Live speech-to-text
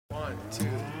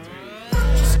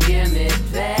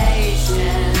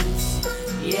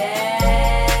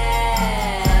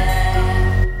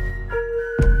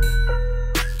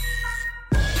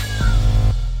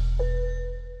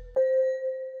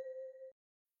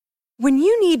When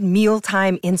you need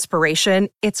mealtime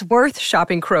inspiration, it's worth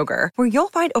shopping Kroger, where you'll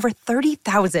find over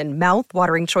 30,000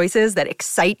 mouth-watering choices that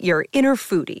excite your inner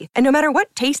foodie. And no matter what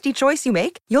tasty choice you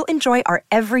make, you'll enjoy our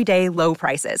everyday low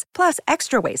prices, plus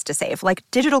extra ways to save, like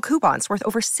digital coupons worth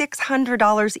over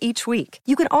 $600 each week.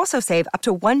 You can also save up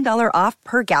to $1 off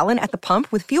per gallon at the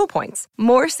pump with fuel points.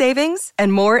 More savings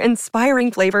and more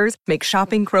inspiring flavors make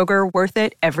shopping Kroger worth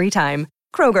it every time.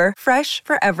 Kroger, fresh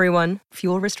for everyone.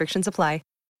 Fuel restrictions apply.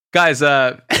 Guys,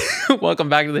 welcome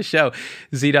back to the show.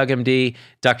 ZDogg MD,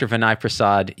 Dr. Vinay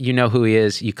Prasad. You know who he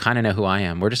is. You kind of know who I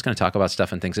am. We're just going to talk about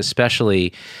stuff and things,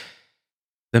 especially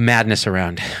the madness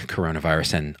around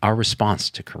coronavirus and our response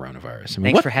to coronavirus.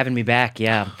 Thanks for having me back.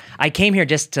 Yeah. I came here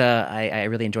just to, I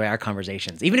really enjoy our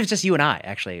conversations, even if it's just you and I,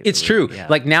 actually. It's true. Yeah.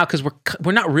 Like now, because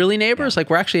we're not really neighbors. Yeah. Like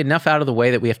we're actually enough out of the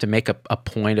way that we have to make a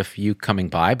point of you coming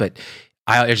by, but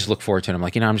I just look forward to it. I'm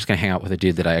like, I'm just going to hang out with a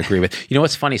dude that I agree with. You know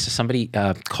what's funny? So somebody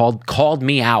called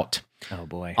me out. Oh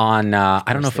boy. On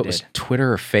I don't know if it was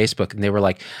Twitter or Facebook, and they were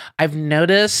like, "I've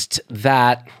noticed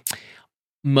that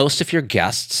most of your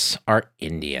guests are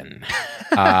Indian.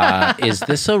 Is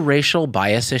this a racial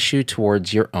bias issue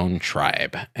towards your own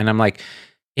tribe?" And I'm like,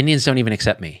 Indians don't even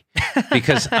accept me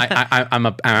because I'm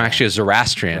actually a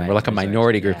Zoroastrian. Right, we're like a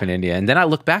minority group in India. And then I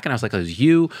look back and I was like, it was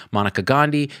you, Monica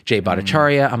Gandhi, Jay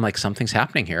Bhattacharya. I'm like, something's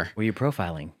happening here. Were you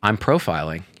profiling? I'm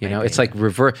profiling. You know, it's like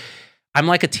reverse. I'm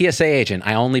like a TSA agent.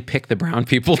 I only pick the brown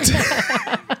people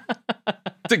to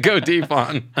go deep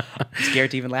on. I'm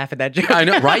scared to even laugh at that joke. I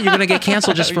know, right? You're going to get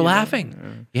canceled just for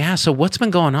laughing. Yeah. So what's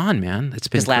been going on, man? It's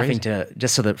been just laughing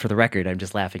for the record, I'm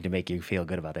just laughing to make you feel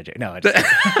good about that joke. No,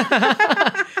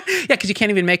 yeah, because you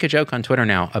can't even make a joke on Twitter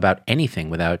now about anything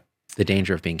without the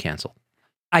danger of being canceled.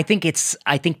 I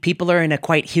think people are in a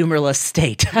quite humorless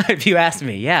state, if you ask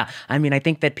me. Yeah. I mean, I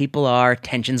think that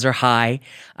tensions are high.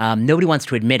 Nobody wants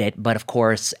to admit it, but of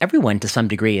course, everyone to some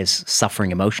degree is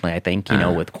suffering emotionally, I think,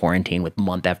 with quarantine, with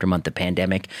month after month of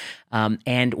pandemic.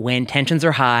 And when tensions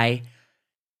are high,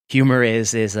 humor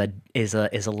is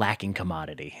a lacking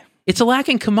commodity. It's a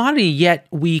lacking commodity, yet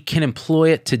we can employ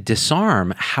it to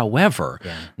disarm. However,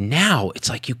 now it's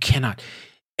like you cannot...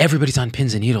 Everybody's on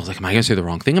pins and needles. Like, am I going to say the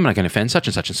wrong thing? Am I going to offend such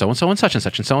and such and so and so and such and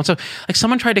such and so and so? Like,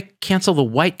 someone tried to cancel the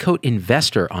white coat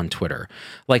investor on Twitter.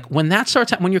 Like, when that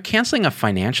starts, when you're canceling a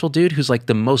financial dude who's like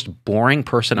the most boring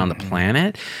person on the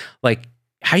planet, like,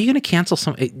 how are you going to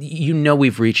cancel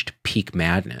we've reached peak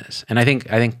madness. And I think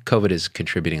COVID is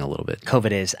contributing a little bit.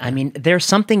 COVID is. I mean, there's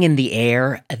something in the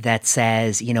air that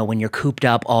says, when you're cooped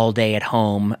up all day at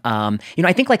home,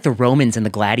 I think like the Romans and the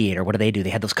Gladiator, what do?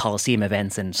 They had those Colosseum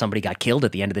events and somebody got killed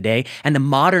at the end of the day. And the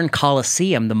modern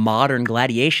Colosseum, the modern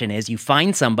gladiation is you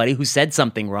find somebody who said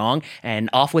something wrong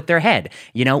and off with their head,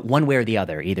 one way or the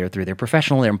other, either through their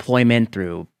professional employment,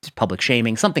 through public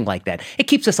shaming, something like that. It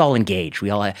keeps us all engaged. We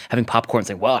all having popcorn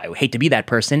saying, well, I hate to be that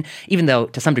person, even though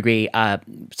to some degree,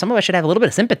 some of us should have a little bit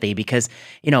of sympathy because,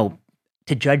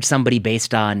 to judge somebody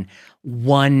based on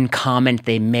one comment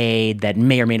they made that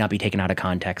may or may not be taken out of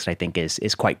context, I think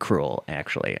is quite cruel,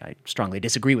 actually. I strongly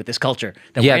disagree with this culture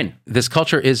that we're in. This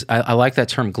culture is, I like that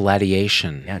term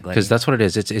gladiation, because that's what it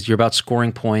is. It's you're about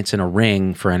scoring points in a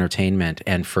ring for entertainment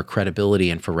and for credibility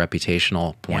and for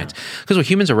reputational points. Because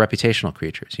humans are reputational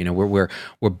creatures.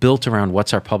 We're built around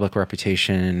what's our public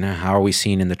reputation, how are we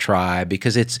seen in the tribe,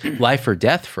 because it's life or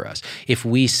death for us. If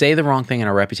we say the wrong thing and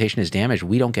our reputation is damaged,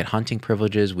 we don't get hunting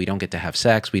privileges, we don't get to have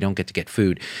sex, we don't get to get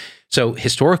food. So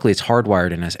historically, it's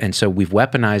hardwired in us. And so we've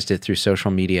weaponized it through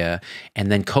social media. And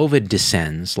then COVID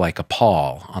descends like a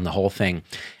pall on the whole thing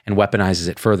and weaponizes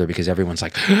it further because everyone's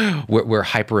like, we're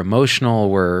hyper emotional.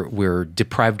 We're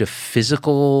deprived of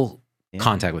physical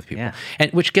contact with people. Yeah.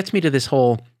 And which gets me to this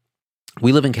whole,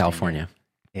 we live in California.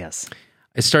 Yes.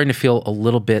 It's starting to feel a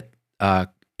little bit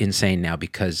insane now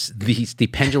because the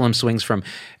pendulum swings from,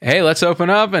 hey, let's open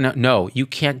up, and no, you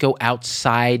can't go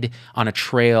outside on a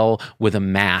trail with a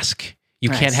mask. You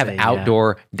can't have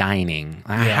outdoor dining.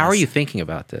 Yes. How are you thinking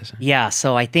about this? Yeah,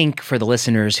 so I think for the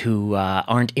listeners who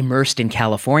aren't immersed in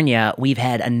California, we've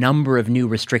had a number of new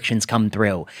restrictions come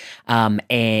through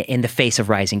in the face of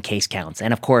rising case counts.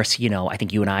 And of course, I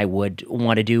think you and I would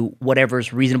want to do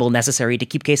whatever's reasonable necessary to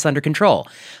keep cases under control.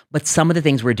 But some of the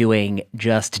things we're doing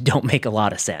just don't make a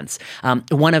lot of sense.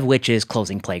 One of which is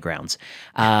closing playgrounds.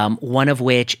 One of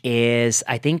which is,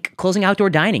 I think, closing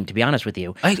outdoor dining, to be honest with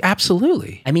you.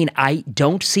 Absolutely. I mean, I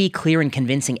don't see clear and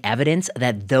convincing evidence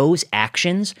that those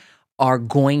actions are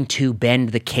going to bend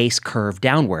the case curve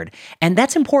downward. And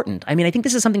that's important. I mean, I think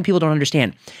this is something people don't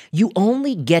understand. You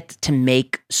only get to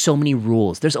make so many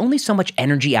rules. There's only so much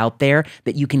energy out there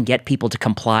that you can get people to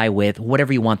comply with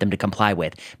whatever you want them to comply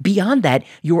with. Beyond that,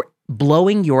 you're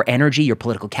blowing your energy, your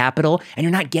political capital, and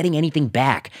you're not getting anything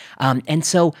back. And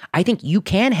so I think you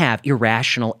can have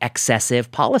irrational,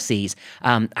 excessive policies.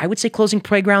 I would say closing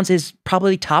playgrounds is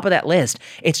probably top of that list.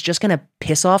 It's just going to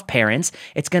piss off parents.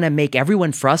 It's going to make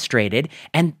everyone frustrated.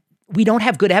 And we don't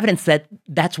have good evidence that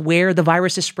that's where the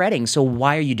virus is spreading. So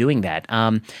why are you doing that?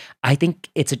 I think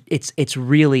it's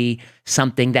really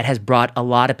something that has brought a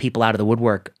lot of people out of the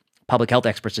woodwork, public health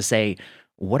experts, to say,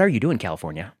 what are you doing,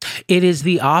 California? It is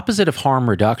the opposite of harm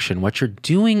reduction. What you're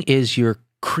doing is you're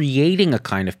creating a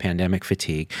kind of pandemic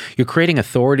fatigue. You're creating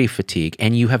authority fatigue,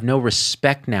 and you have no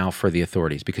respect now for the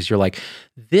authorities because you're like,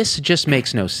 this just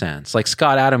makes no sense. Like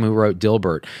Scott Adam, who wrote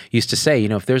Dilbert, used to say,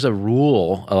 if there's a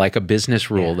rule, like a business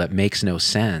rule that makes no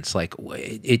sense, like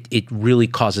it really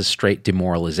causes straight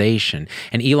demoralization.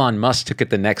 And Elon Musk took it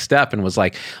the next step and was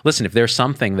like, listen, if there's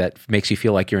something that makes you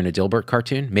feel like you're in a Dilbert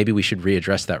cartoon, maybe we should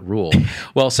readdress that rule.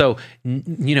 Well, so,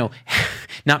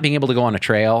 not being able to go on a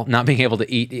trail, not being able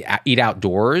to eat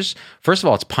outdoors, first of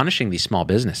all, it's punishing these small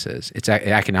businesses. It's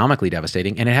economically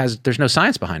devastating, and there's no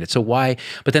science behind it. So why?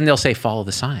 But then they'll say follow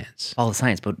the science. Follow the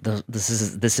science, but this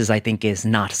is I think is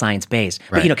not science based.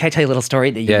 Right. But can I tell you a little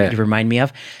story that you remind me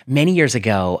of? Many years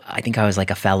ago, I think I was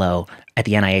like a fellow at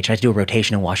the NIH. I had to do a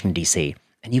rotation in Washington D.C.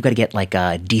 And you've got to get like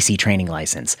a DC training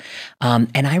license.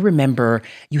 And I remember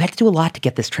you had to do a lot to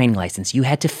get this training license. You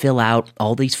had to fill out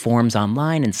all these forms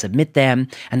online and submit them.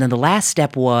 And then the last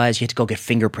step was you had to go get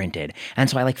fingerprinted. And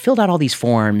so I filled out all these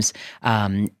forms.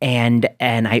 And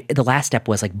the last step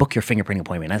was book your fingerprinting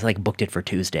appointment. I booked it for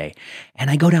Tuesday. And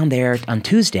I go down there on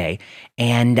Tuesday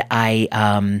and I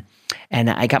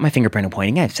got my fingerprint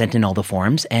appointing. I've sent in all the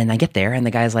forms and I get there and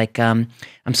the guy's like, I'm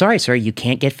sorry, sir, you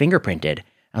can't get fingerprinted.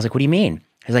 I was like, what do you mean?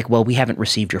 He's like, well, we haven't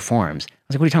received your forms. I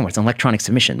was like, what are you talking about? It's an electronic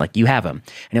submission. You have them.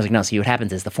 And he was like, no, see what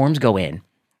happens is the forms go in,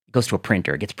 it goes to a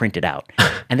printer, it gets printed out.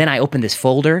 And then I open this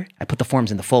folder, I put the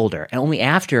forms in the folder. And only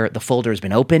after the folder has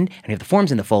been opened and you have the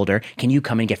forms in the folder, can you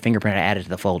come and get fingerprinted added to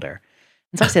the folder.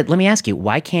 And so I said, let me ask you,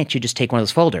 why can't you just take one of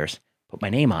those folders, put my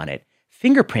name on it,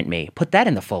 fingerprint me, put that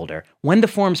in the folder. When the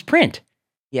forms print,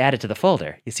 you add it to the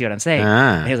folder. You see what I'm saying?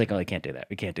 And he was like, oh, we can't do that.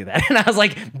 We can't do that. And I was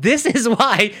like, this is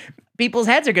why people's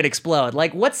heads are going to explode.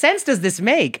 What sense does this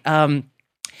make? And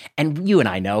you and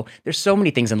I know there's so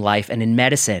many things in life and in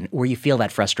medicine where you feel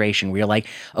that frustration, where you're like,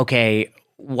 okay,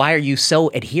 why are you so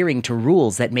adhering to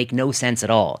rules that make no sense at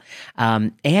all?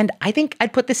 And I think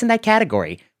I'd put this in that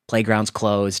category. Playgrounds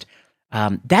closed.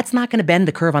 That's not going to bend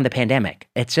the curve on the pandemic.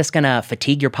 It's just going to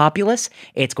fatigue your populace.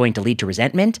 It's going to lead to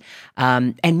resentment.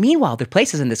 And meanwhile, there are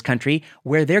places in this country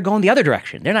where they're going the other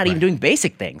direction. They're not even doing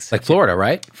basic things. Like Florida,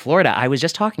 right? Florida. I was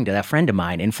just talking to that friend of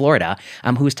mine in Florida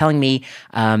who was telling me,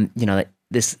 that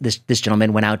this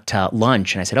gentleman went out to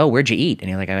lunch. And I said, oh, where'd you eat? And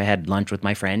he was like, I had lunch with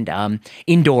my friend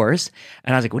indoors.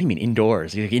 And I was like, what do you mean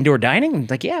indoors? He's like, indoor dining? He's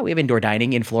like, yeah, we have indoor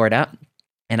dining in Florida.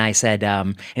 And I said,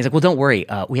 he's like, well, don't worry.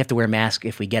 We have to wear a mask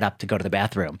if we get up to go to the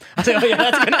bathroom. I said, oh, yeah,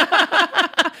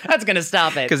 that's gonna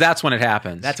stop it. Because that's when it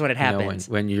happens. That's when it happens.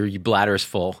 When your bladder's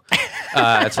full.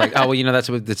 It's like, oh, well, that's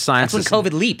what the science is. That's when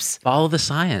COVID leaps. Follow the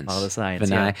science. Follow the science,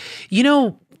 Vinay.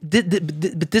 Yeah.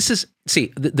 But this is,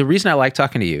 the reason I like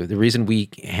talking to you, the reason we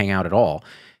hang out at all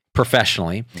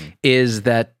professionally is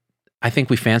that I think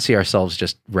we fancy ourselves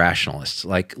just rationalists.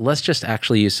 Let's just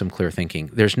actually use some clear thinking.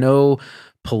 There's no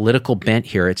political bent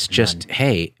here. It's just,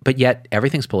 hey, but yet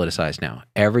everything's politicized now.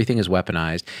 Everything is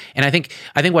weaponized. And I think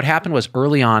what happened was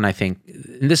early on, I think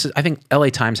LA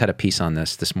Times had a piece on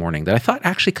this morning that I thought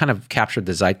actually kind of captured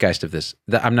the zeitgeist of this.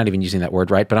 I'm not even using that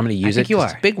word right, but I'm going to use it. You are.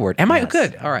 It's a big word. Am I?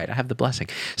 Good. All right. I have the blessing.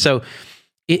 So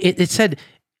it said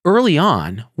early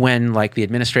on when the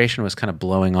administration was kind of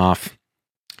blowing off,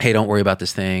 hey, don't worry about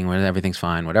this thing, when everything's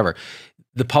fine, whatever.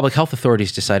 The public health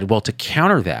authorities decided, well, to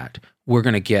counter that, we're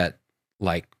going to get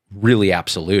really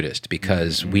absolutist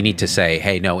because we need to say,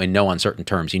 hey, no, in no uncertain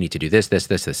terms, you need to do this.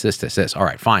 All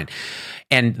right, fine.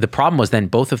 And the problem was then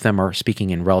both of them are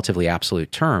speaking in relatively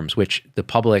absolute terms, which the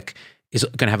public is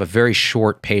going to have a very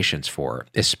short patience for,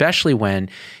 especially when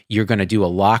you're going to do a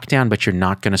lockdown, but you're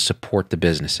not going to support the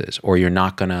businesses or you're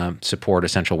not going to support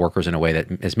essential workers in a way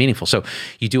that is meaningful. So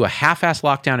you do a half-ass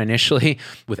lockdown initially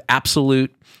with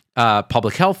absolute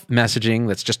public health messaging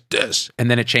that's just this, and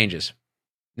then it changes.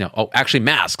 Actually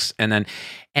masks. And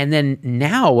then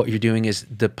now what you're doing is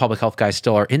the public health guys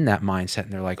still are in that mindset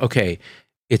and they're like, okay,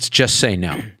 it's just say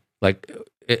no.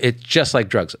 It's just like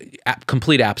drugs,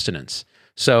 complete abstinence.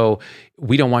 So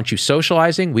we don't want you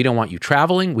socializing. We don't want you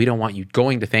traveling. We don't want you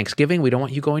going to Thanksgiving. We don't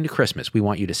want you going to Christmas. We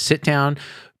want you to sit down,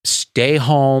 stay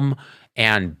home,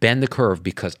 and bend the curve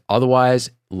because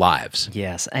otherwise lives.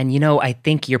 Yes. And I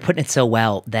think you're putting it so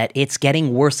well that it's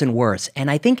getting worse and worse.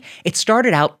 And I think it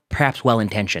started out perhaps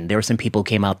well-intentioned. There were some people who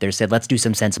came out there, said, let's do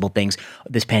some sensible things.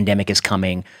 This pandemic is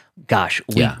coming. Gosh,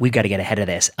 we've got to get ahead of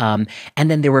this. And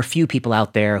then there were a few people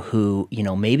out there who,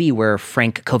 maybe were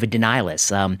frank COVID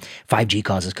denialists. 5G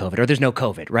causes COVID, or there's no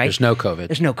COVID, right? There's no COVID.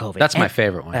 There's no COVID. That's my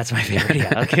favorite one. That's my favorite,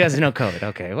 yeah. Okay, there's no COVID.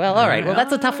 Okay, well, all right. Well,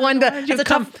 that's a tough one.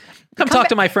 Come talk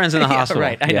to my friends in the hospital.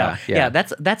 Right, I know. Yeah,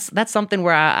 that's something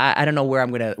where I don't know where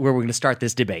we're gonna start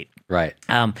this debate. Right.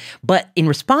 But in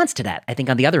response to that, I think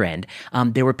on the other end,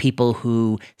 there were people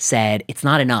who said it's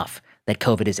not enough that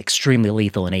COVID is extremely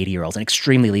lethal in 80-year-olds and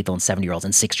extremely lethal in 70-year-olds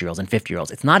and 60-year-olds and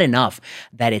 50-year-olds. It's not enough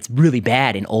that it's really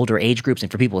bad in older age groups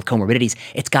and for people with comorbidities.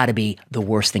 It's got to be the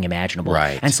worst thing imaginable.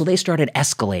 Right. And so they started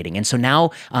escalating. And so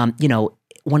now,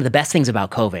 one of the best things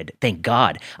about COVID, thank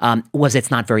God, was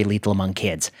it's not very lethal among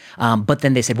kids. But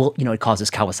then they said, well, it causes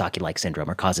Kawasaki-like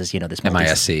syndrome or causes, this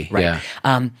MIS-C, right.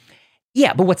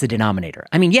 Yeah, but what's the denominator?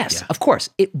 I mean, yes, of course,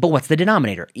 but what's the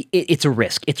denominator? It's a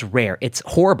risk. It's rare. It's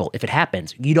horrible if it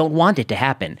happens. You don't want it to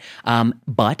happen,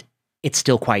 but it's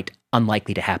still quite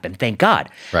unlikely to happen. Thank God.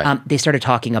 Right. They started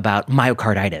talking about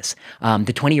myocarditis.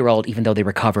 The 20-year-old, even though they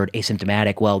recovered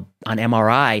asymptomatic, well, on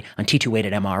MRI, on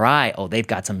T2-weighted MRI, they've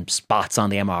got some spots on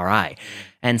the MRI.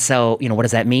 And so, what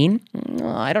does that mean?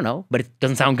 I don't know, but it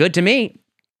doesn't sound good to me.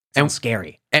 Sounds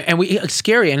scary. And it's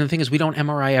scary. And the thing is, we don't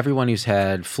MRI everyone who's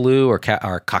had flu or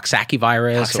Coxsackie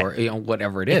virus or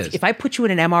whatever it is. If I put you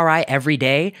in an MRI every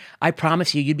day, I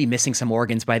promise you'd be missing some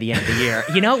organs by the end of the year.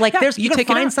 You can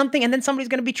find something and then somebody's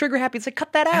going to be trigger happy. It's like,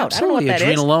 cut that out. Absolutely. I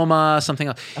don't know what that Adrenaloma, something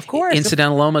else. Of course.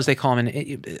 Incidentalomas, they call them.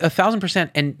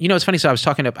 1,000%. And it's funny. So I was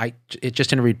talking to, I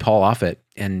just interviewed Paul Offit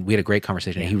and we had a great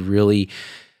conversation. Yeah. He really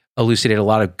elucidated a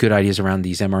lot of good ideas around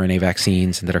these mRNA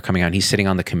vaccines that are coming out. And he's sitting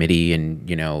on the committee and,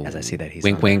 as I see that, he's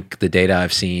wink, the data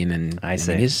I've seen. And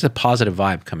it's a positive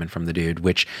vibe coming from the dude,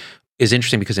 which is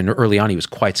interesting because early on he was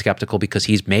quite skeptical because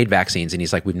he's made vaccines and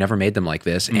he's like, we've never made them like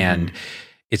this. Mm-hmm. And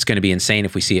it's going to be insane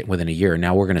if we see it within a year.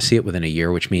 Now we're going to see it within a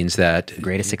year, which means that the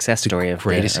greatest success story of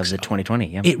the 2020.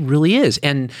 Yeah, it really is.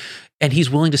 And he's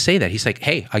willing to say that. He's like,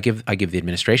 hey, I give the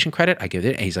administration credit. I give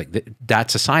it. And he's like,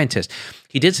 that's a scientist.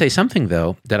 He did say something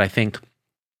though that I think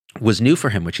was new for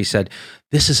him, which he said,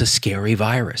 this is a scary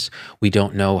virus. We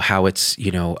don't know how it's,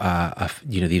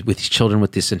 with these children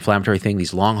with this inflammatory thing,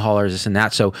 these long haulers, this and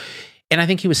that. So, and I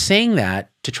think he was saying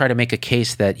that to try to make a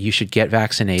case that you should get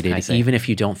vaccinated even if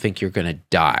you don't think you're going to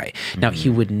die. Mm-hmm. Now, he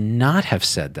would not have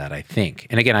said that, I think.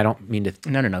 And again, I don't mean to...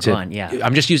 No, go on, yeah.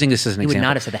 I'm just using this as an example. He would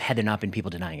not have said that had there not been people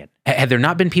denying it. Had there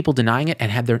not been people denying it and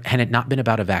had it not been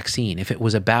about a vaccine, if it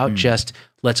was about just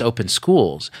let's open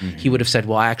schools, he would have said,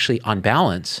 well, actually, on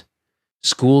balance,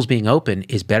 schools being open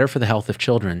is better for the health of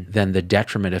children than the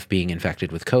detriment of being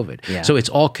infected with COVID. Yeah. So it's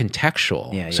all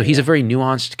contextual. So he's a very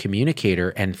nuanced communicator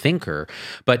and thinker.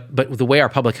 But the way our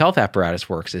public health apparatus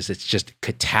works is it's just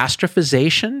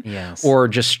catastrophization or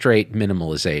just straight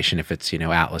minimalization if it's,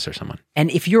 Atlas or someone.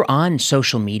 And if you're on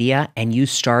social media and you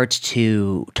start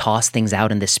to toss things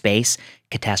out in this space,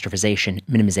 catastrophization,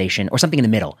 minimization, or something in the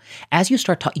middle, as you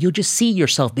start you'll just see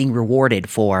yourself being rewarded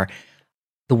for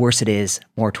the worse it is,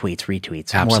 more tweets,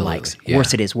 retweets, more likes. Yeah.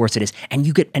 Worse it is. And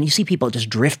you see people just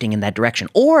drifting in that direction.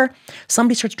 Or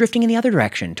somebody starts drifting in the other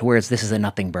direction to where this is a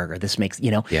nothing burger. This makes,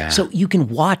 So you can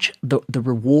watch the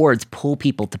rewards pull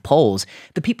people to polls.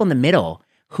 The people in the middle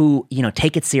who,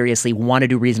 take it seriously, want to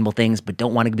do reasonable things, but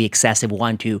don't want to be excessive,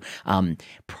 want to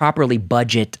properly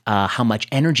budget how much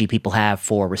energy people have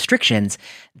for restrictions.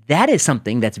 That is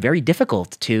something that's very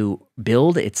difficult to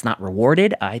build. It's not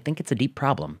rewarded. I think it's a deep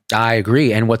problem. I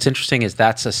agree. And what's interesting is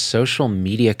that's a social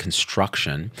media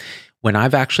construction. When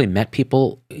I've actually met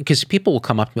people, because people will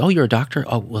come up to me, oh, you're a doctor?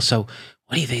 Oh, well, so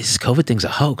what do you think? This COVID thing's a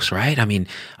hoax, right? I mean,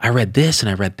 I read this and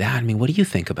I read that. I mean, what do you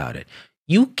think about it?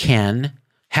 You can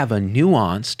have a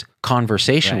nuanced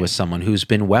conversation with someone who's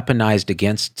been weaponized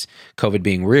against COVID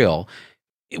being real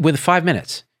with 5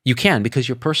 minutes. You can, because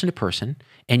you're person to person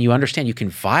and you understand, you can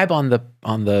vibe on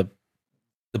the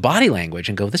body language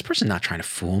and go, this person's not trying to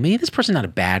fool me. This person's not a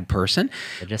bad person.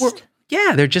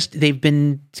 They've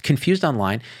been confused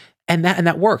online. And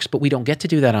that works, but we don't get to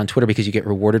do that on Twitter because you get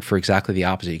rewarded for exactly the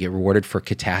opposite. You get rewarded for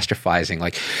catastrophizing,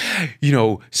 like,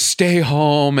 stay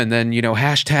home and then,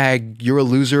 hashtag you're a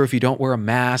loser if you don't wear a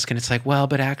mask. And it's like, well,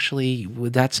 but actually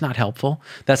that's not helpful.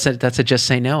 That's a just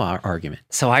say no argument.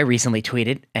 So I recently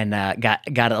tweeted and got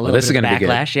a little bit of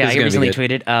backlash. Yeah, I recently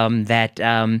tweeted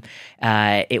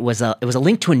that it was a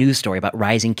link to a news story about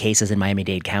rising cases in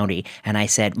Miami-Dade County. And I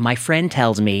said, my friend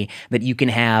tells me that you can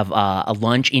have a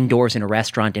lunch indoors in a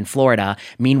restaurant in Florida.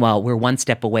 Meanwhile, we're one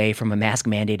step away from a mask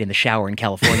mandate in the shower in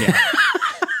California.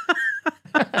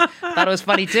 thought it was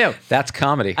funny too. That's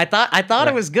comedy. I thought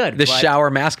it was good. The shower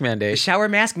mask mandate. The shower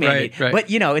mask mandate. Right. But,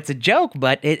 it's a joke,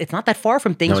 but it's not that far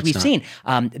from things we've seen.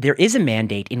 There is a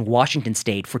mandate in Washington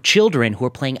State for children who are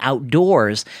playing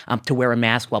outdoors to wear a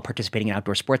mask while participating in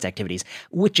outdoor sports activities,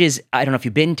 which is, I don't know if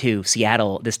you've been to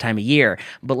Seattle this time of year,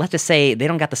 but let's just say they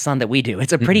don't got the sun that we do.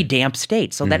 It's a pretty damp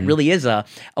state. So that really is a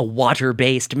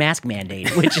water-based mask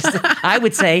mandate, which is, I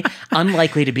would say,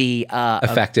 unlikely to be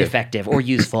effective or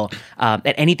useful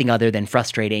at anything other than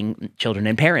frustrating children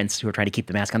and parents who are trying to keep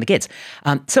the mask on the kids.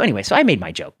 So I made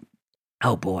my joke.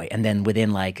 Oh boy. And then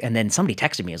and then somebody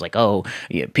texted me. It was like, oh,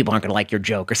 people aren't going to like your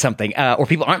joke or something, or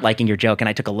people aren't liking your joke. And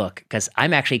I took a look because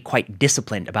I'm actually quite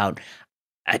disciplined about,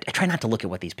 I try not to look at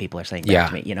what these people are saying back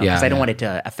to me, because I don't want it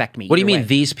to affect me. What do you mean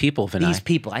these people, Vinay? These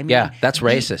people. I mean, that's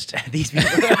racist. These people.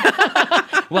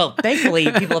 Well,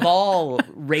 thankfully, people of all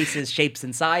races, shapes,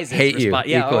 and sizes hate respond.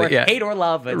 you equally, hate or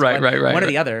love. It's right. One or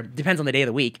the other. Depends on the day of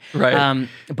the week. Right.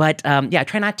 But I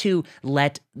try not to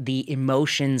let the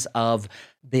emotions of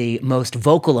the most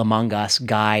vocal among us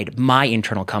guide my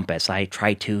internal compass. I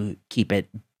try to keep it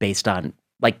based on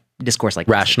discourse,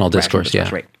 rational discourse. Yeah.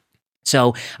 Right.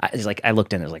 So it's I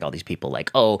looked in, there's all these people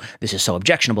oh, this is so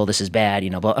objectionable, this is bad,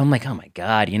 but I'm like, oh my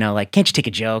God, can't you take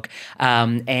a joke?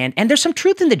 And there's some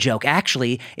truth in the joke,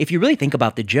 actually. If you really think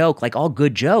about the joke, all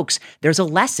good jokes, there's a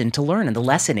lesson to learn. And the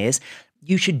lesson is,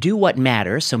 you should do what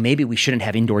matters. So maybe we shouldn't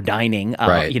have indoor dining,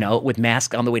 with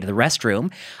masks on the way to the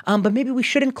restroom. But maybe we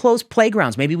shouldn't close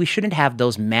playgrounds. Maybe we shouldn't have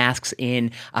those masks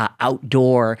in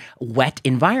outdoor wet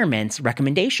environments,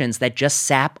 recommendations that just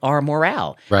sap our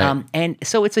morale. Right. And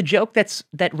so it's a joke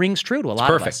that rings true to a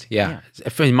lot of us. Yeah.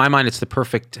 In my mind, it's the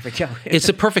perfect joke. It's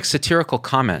the perfect satirical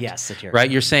comment. Yes, satirical. Right?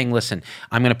 You're saying, listen,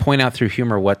 I'm going to point out through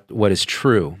humor what is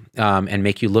true and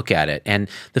make you look at it. And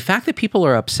the fact that people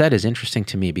are upset is interesting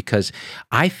to me because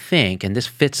I think, and this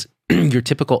fits your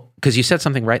typical, because you said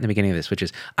something right in the beginning of this, which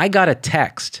is, I got a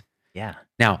text. Yeah.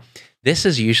 Now, this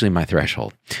is usually my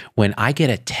threshold. When I get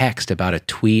a text about a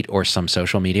tweet or some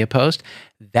social media post,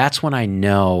 that's when I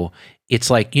know it's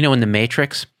in The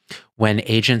Matrix, when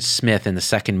Agent Smith in the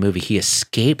second movie, he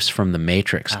escapes from the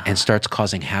Matrix and starts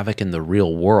causing havoc in the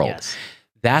real world. Yes.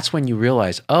 That's when you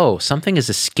realize, oh, something has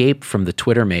escaped from the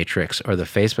Twitter matrix or the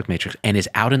Facebook matrix and is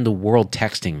out in the world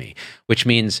texting me, which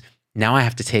means now I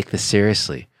have to take this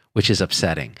seriously, which is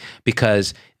upsetting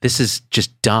because this is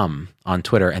just dumb on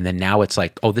Twitter. And then now it's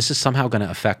oh, this is somehow going to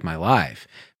affect my life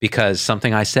because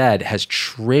something I said has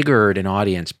triggered an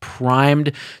audience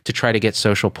primed to try to get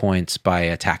social points by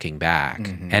attacking back.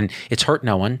 Mm-hmm. And it's hurt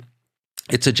no one.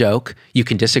 It's a joke. You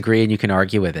can disagree and you can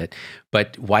argue with it,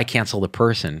 but why cancel the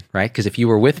person, right? Because if you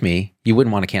were with me, you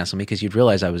wouldn't want to cancel me because you'd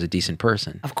realize I was a decent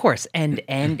person. Of course, and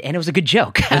it was a good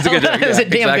joke. It was a good joke. It was a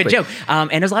damn good joke,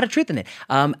 and there's a lot of truth in it.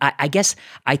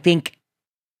 I think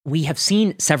we have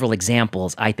seen several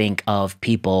examples, I think, of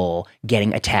people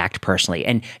getting attacked personally.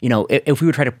 And, if we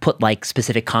were trying to put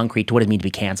specific concrete to what it means to be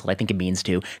canceled, I think it means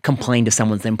to complain to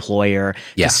someone's employer,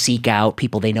 to seek out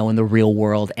people they know in the real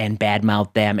world and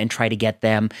badmouth them and try to get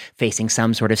them facing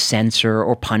some sort of censor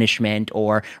or punishment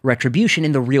or retribution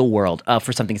in the real world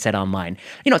for something said online.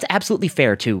 It's absolutely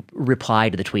fair to reply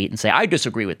to the tweet and say, I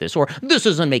disagree with this, or this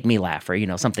doesn't make me laugh,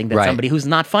 or, something that somebody who's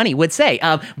not funny would say.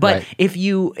 But if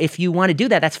you want to do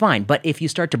that, that's fine. But if you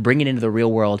start to bring it into the real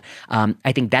world,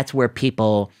 I think that's where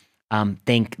people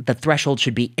think the threshold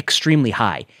should be extremely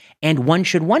high. And one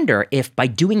should wonder if by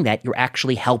doing that, you're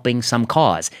actually helping some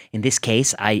cause. In this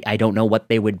case, I don't know what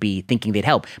they would be thinking they'd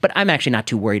help. But I'm actually not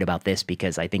too worried about this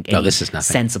because I think any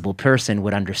sensible person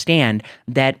would understand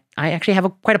that I actually have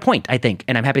quite a point, I think.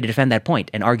 And I'm happy to defend that point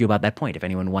and argue about that point if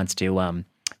anyone wants to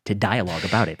dialogue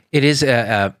about it. It is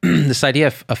this idea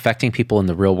of affecting people in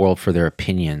the real world for their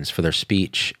opinions, for their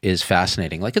speech is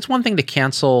fascinating. It's one thing to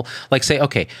cancel, say,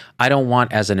 okay, I don't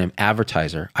want, as an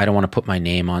advertiser, I don't want to put my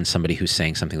name on somebody who's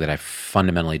saying something that I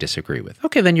fundamentally disagree with.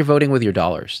 Okay, then you're voting with your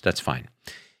dollars. That's fine.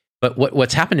 But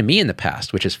what's happened to me in the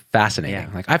past, which is fascinating,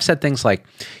 I've said things like,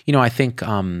 I think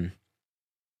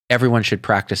everyone should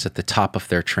practice at the top of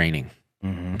their training.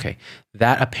 Mm-hmm. Okay,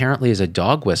 that apparently is a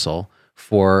dog whistle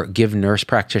for give nurse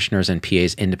practitioners and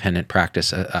PAs independent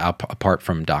practice apart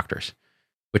from doctors,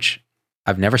 which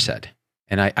I've never said.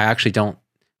 And I actually don't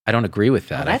agree with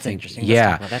that. That's interesting.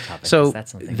 Yeah. Let's talk about that topic. So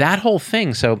that's that whole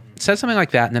thing, so said something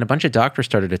like that. And then a bunch of doctors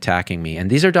started attacking me.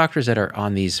 And these are doctors that are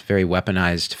on these very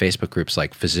weaponized Facebook groups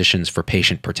like Physicians for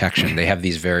Patient Protection. They have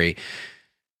these very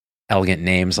elegant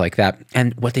names like that.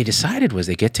 And what they decided was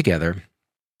they get together,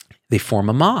 they form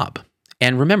a mob.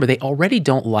 And remember, they already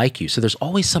don't like you. So there's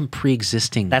always some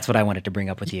pre-existing. That's what I wanted to bring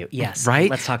up with you. Yes. Right?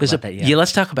 Let's talk about that. Yeah.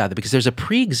 Let's talk about that because there's a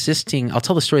pre-existing, I'll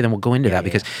tell the story, then we'll go into that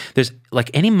because there's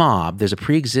like any mob, there's a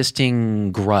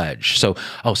pre-existing grudge. So,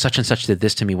 such and such did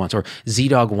this to me once, or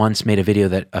Z-Dog once made a video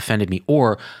that offended me,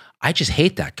 or I just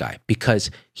hate that guy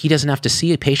because he doesn't have to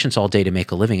see patients all day to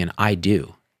make a living and I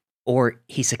do. Or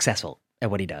he's successful at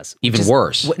what he does. Even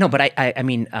worse. No, but I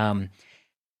mean,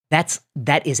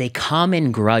 that is a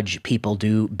common grudge people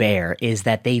do bear, is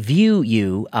that they view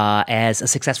you as a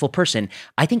successful person.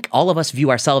 I think all of us view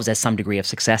ourselves as some degree of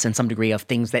success and some degree of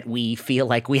things that we feel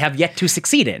like we have yet to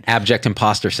succeed in. Abject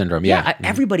imposter syndrome, yeah.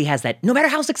 Everybody has that, no matter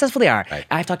how successful they are. Right.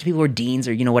 I've talked to people who are deans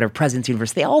or, whatever, presidents,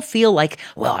 universities. They all feel like,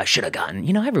 well, I should have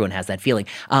gotten, everyone has that feeling.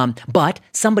 But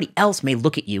somebody else may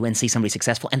look at you and see somebody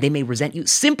successful and they may resent you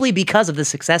simply because of the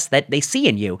success that they see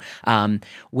in you,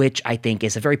 which I think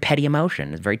is a very petty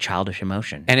emotion, a very childish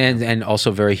emotion. And also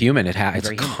very human.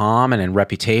 It's common and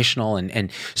reputational.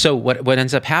 And so what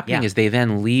ends up happening is they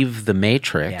then leave the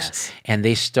matrix and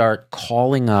they start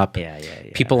calling up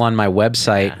people on my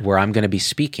website where I'm going to be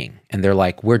speaking. And they're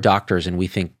like, we're doctors and we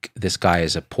think this guy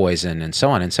is a poison and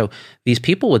so on. And so these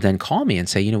people would then call me and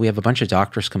say, we have a bunch of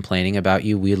doctors complaining about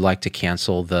you. We'd like to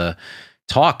cancel the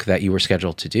talk that you were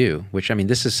scheduled to do, which,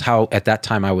 this is how, at that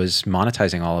time, I was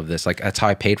monetizing all of this. Like, that's how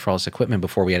I paid for all this equipment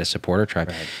before we had a supporter tribe.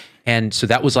 Right. And so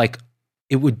that was like,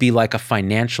 it would be like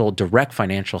a direct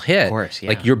financial hit. Of course,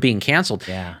 like you're being canceled.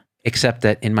 Yeah. Except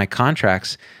that in my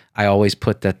contracts, I always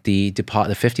put that the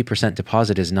 50%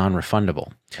 deposit is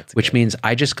non-refundable, which means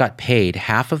I just got paid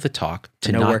half of the talk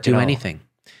to not do anything.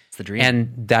 It's the dream.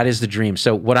 And that is the dream.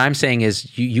 So what I'm saying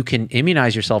is you can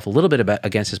immunize yourself a little bit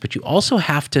against this, but you also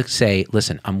have to say,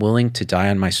 listen, I'm willing to die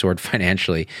on my sword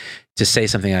financially to say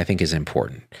something I think is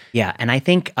important. Yeah. And I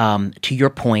think to your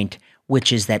point,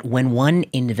 which is that when one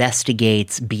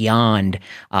investigates beyond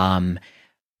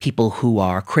people who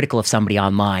are critical of somebody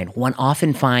online, one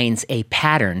often finds a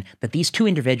pattern that these two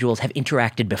individuals have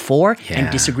interacted before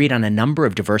and disagreed on a number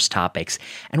of diverse topics.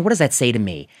 And what does that say to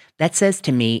me? That says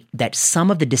to me that some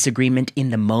of the disagreement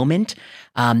in the moment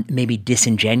may be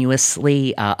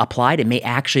disingenuously applied. It may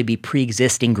actually be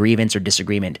pre-existing grievance or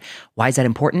disagreement. Why is that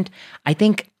important? I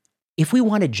think if we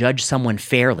want to judge someone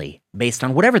fairly based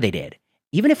on whatever they did,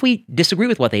 even if we disagree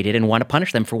with what they did and want to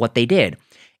punish them for what they did,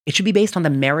 it should be based on the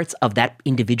merits of that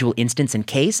individual instance and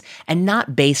case, and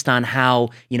not based on how,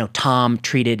 Tom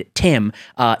treated Tim,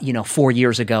 4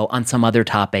 years ago on some other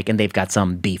topic, and they've got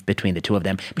some beef between the two of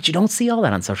them. But you don't see all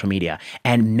that on social media.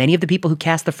 And many of the people who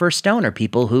cast the first stone are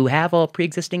people who have a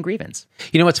pre-existing grievance.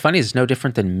 What's funny is it's no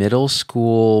different than middle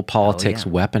school politics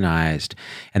weaponized.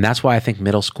 And that's why I think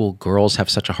middle school girls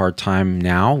have such a hard time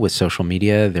now with social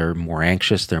media. They're more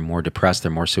anxious, they're more depressed,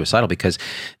 they're more suicidal because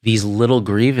these little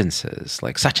grievances,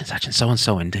 like such and such and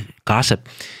so and gossip,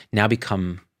 now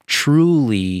become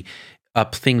truly a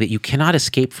thing that you cannot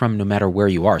escape from no matter where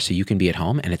you are. So you can be at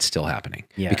home and it's still happening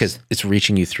because it's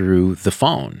reaching you through the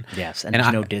phone. Yes, and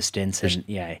there's no distance. And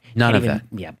none of that.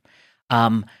 Yeah.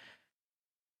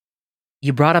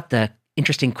 You brought up the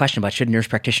interesting question about should nurse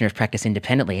practitioners practice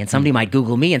independently, and somebody might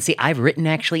Google me and see I've written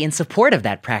actually in support of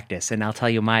that practice, and I'll tell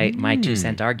you my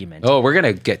 2-cent argument. Oh, we're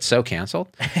gonna get so canceled.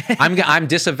 I'm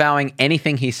disavowing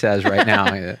anything he says right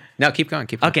now. No, keep going.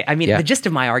 Okay, the gist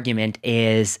of my argument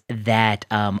is that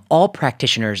all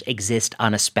practitioners exist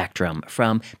on a spectrum,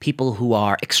 from people who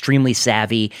are extremely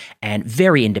savvy and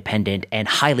very independent and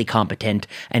highly competent,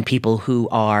 and people who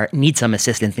need some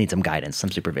assistance, need some guidance,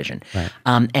 some supervision. Right.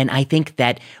 And I think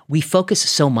that we focus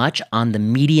so much on the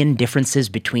median differences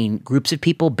between groups of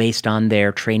people based on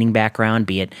their training background,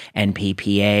 be it NP,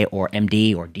 PA, or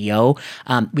MD, or DO.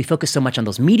 We focus so much on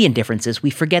those median differences,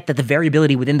 we forget that the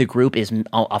variability within the group is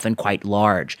often quite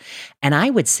large. And I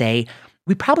would say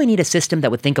we probably need a system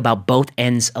that would think about both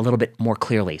ends a little bit more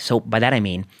clearly. So by that I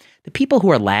mean the people who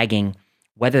are lagging,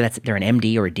 whether they're an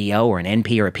MD or a DO or an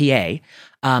NP or a PA,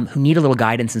 who need a little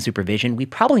guidance and supervision, we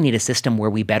probably need a system where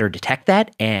we better detect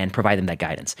that and provide them that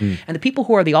guidance. And the people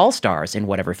who are the all-stars in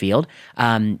whatever field,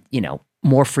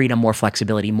 more freedom, more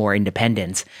flexibility, more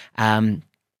independence.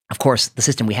 Of course, the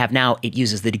system we have now, it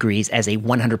uses the degrees as a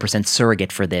 100%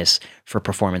 surrogate for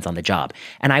performance on the job.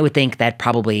 And I would think that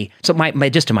probably, so my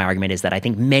argument is that I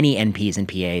think many NPs and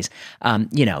PAs,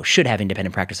 should have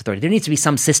independent practice authority. There needs to be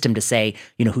some system to say,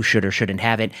 who should or shouldn't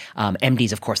have it.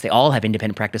 MDs, of course, they all have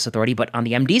independent practice authority, but on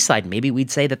the MD side, maybe we'd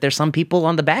say that there's some people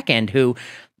on the back end who,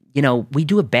 we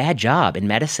do a bad job in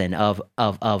medicine of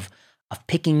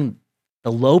picking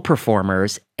the low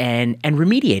performers and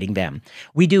remediating them.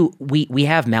 We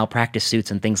have malpractice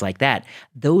suits and things like that.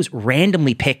 Those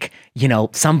randomly pick,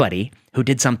 somebody who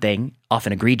did something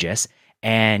often egregious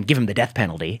and give them the death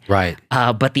penalty. Right.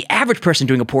 But the average person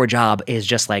doing a poor job is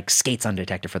just like skates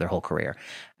undetected for their whole career.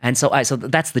 And so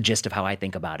that's the gist of how I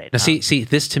think about it. Now, see,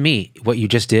 this to me, what you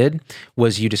just did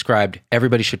was you described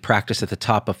everybody should practice at the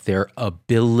top of their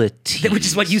ability. Which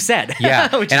is what you said. Yeah.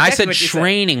 And I said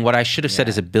training. What I should have said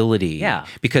is ability. Yeah.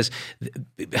 Because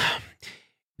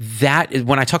that is,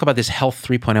 when I talk about this health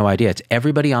 3.0 idea, it's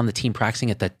everybody on the team practicing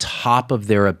at the top of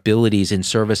their abilities in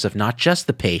service of not just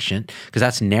the patient, because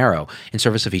that's narrow, in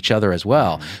service of each other as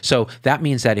well. So that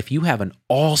means that if you have an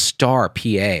all-star PA,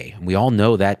 and we all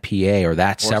know that PA or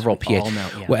that several PA,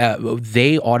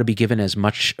 they ought to be given as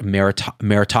much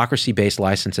meritocracy-based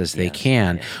license as they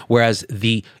can, whereas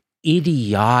the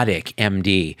idiotic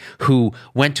MD who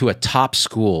went to a top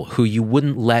school, who you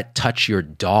wouldn't let touch your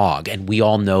dog, and we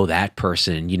all know that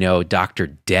person, Dr.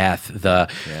 Death,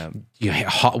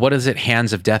 what is it,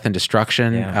 Hands of Death and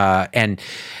Destruction, and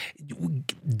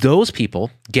those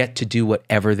people get to do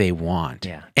whatever they want.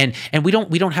 And we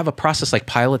don't have a process like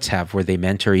pilots have where they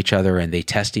mentor each other and they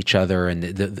test each other, and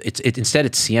instead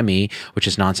it's CME, which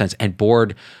is nonsense, and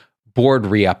board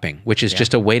re-upping, which is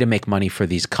just a way to make money for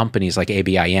these companies like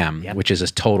ABIM, which is a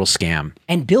total scam.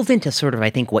 And built into sort of, I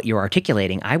think, what you're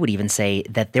articulating, I would even say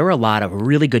that there are a lot of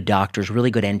really good doctors,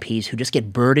 really good NPs who just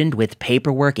get burdened with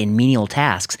paperwork and menial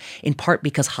tasks, in part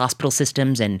because hospital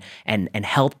systems and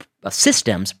health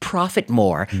systems profit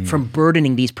more from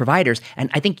burdening these providers.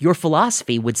 And I think your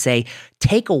philosophy would say,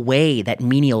 take away that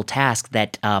menial task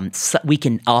that we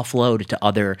can offload to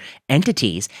other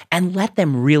entities and let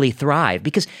them really thrive.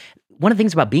 Because one of the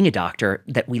things about being a doctor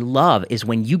that we love is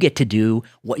when you get to do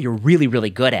what you're really,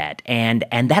 really good at. And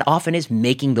that often is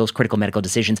making those critical medical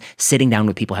decisions, sitting down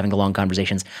with people, having long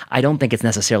conversations. I don't think it's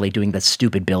necessarily doing the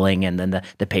stupid billing and then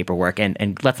the paperwork.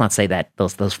 And let's not say that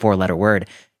those 4-letter word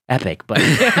epic, but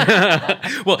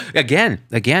well, again,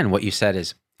 what you said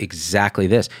is exactly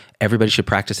this. Everybody should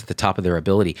practice at the top of their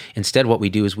ability. Instead, what we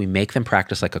do is we make them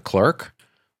practice like a clerk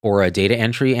or a data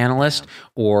entry analyst,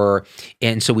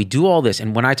 and so we do all this.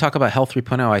 And when I talk about Health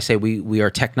 3.0, I say we are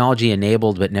technology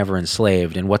enabled but never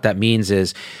enslaved. And what that means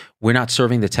is we're not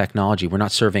serving the technology. We're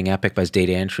not serving Epic as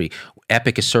data entry.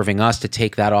 Epic is serving us to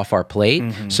take that off our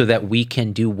plate so that we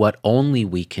can do what only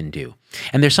we can do.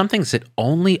 And there's some things that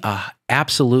only a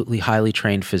absolutely highly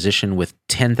trained physician with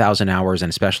 10,000 hours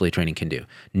and specialty training can do.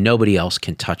 Nobody else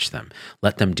can touch them.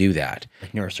 Let them do that.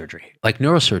 Like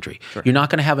neurosurgery. Sure. You're not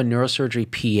going to have a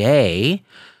neurosurgery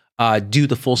PA do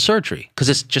the full surgery because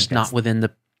it's just not within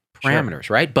the parameters,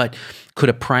 right? But could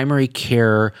a primary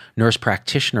care nurse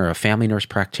practitioner, a family nurse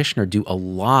practitioner, do a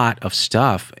lot of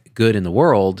stuff good in the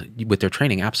world with their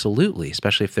training? Absolutely,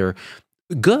 especially if they're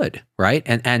good, right?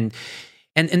 And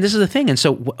this is the thing. And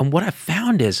so what I've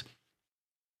found is,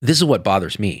 this is what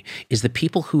bothers me, is the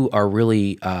people who are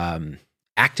really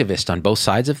activist on both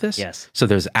sides of this. Yes. So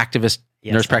there's activist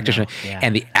nurse practitioner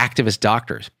and the activist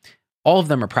doctors. All of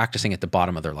them are practicing at the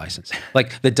bottom of their license.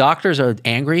 Like the doctors are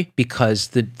angry because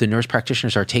the nurse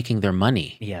practitioners are taking their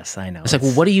money. Yes, I know. It's like,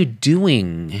 well, what are you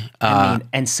doing? I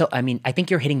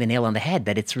think you're hitting the nail on the head,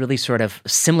 that it's really sort of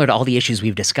similar to all the issues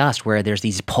we've discussed, where there's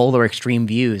these polar extreme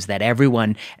views that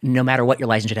everyone, no matter what your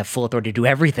license, should have full authority to do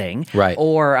everything. Right.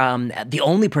 Or the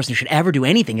only person who should ever do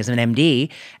anything is an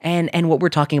MD. And what we're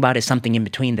talking about is something in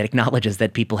between that acknowledges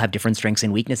that people have different strengths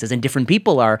and weaknesses, and different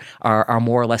people are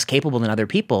more or less capable than other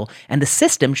people. And the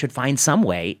system should find some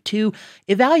way to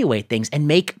evaluate things and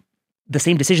make the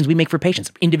same decisions we make for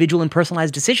patients, individual and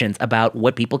personalized decisions about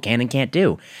what people can and can't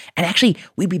do. And actually,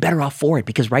 we'd be better off for it,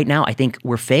 because right now I think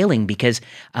we're failing because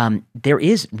there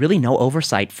is really no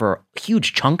oversight for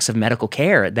huge chunks of medical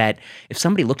care that if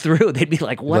somebody looked through, they'd be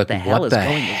like, what the hell is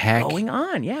going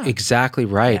on? Yeah, exactly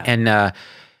right. Yeah.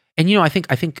 And I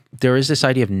think there is this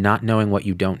idea of not knowing what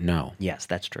you don't know. Yes,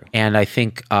 that's true. And I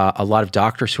think a lot of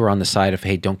doctors who are on the side of,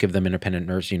 hey, don't give them independent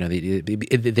nurse,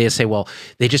 they say, well,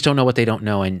 they just don't know what they don't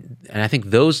know. And I think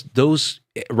those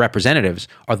representatives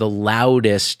are the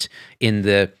loudest in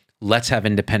the let's have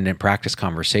independent practice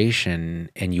conversation,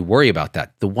 and you worry about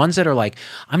that. The ones that are like,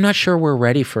 I'm not sure we're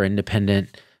ready for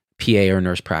independent PA or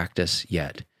nurse practice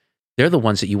yet. They're the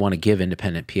ones that you want to give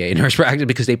independent PA and nurse practice,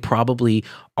 because they probably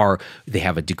they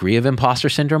have a degree of imposter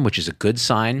syndrome, which is a good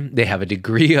sign. They have a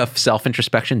degree of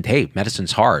self-introspection. Hey,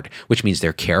 medicine's hard, which means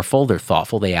they're careful, they're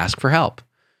thoughtful, they ask for help.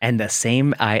 And the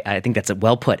same, I think that's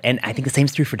well put. And I think the same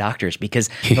is true for doctors, because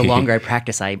the longer I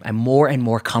practice, I'm more and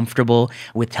more comfortable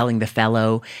with telling the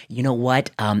fellow, you know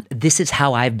what, this is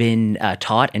how I've been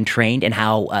taught and trained, and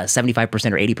how 75%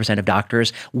 or 80% of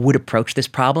doctors would approach this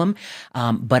problem.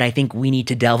 But I think we need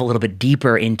to delve a little bit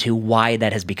deeper into why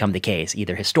that has become the case,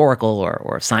 either historical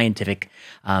or scientific.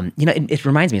 It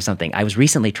reminds me of something. I was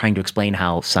recently trying to explain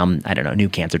how some, new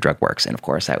cancer drug works. And of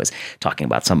course, I was talking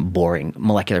about some boring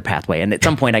molecular pathway. And at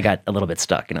some point, I got a little bit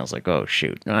stuck, and I was like, oh,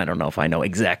 shoot, I don't know if I know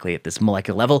exactly at this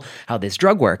molecular level how this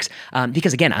drug works.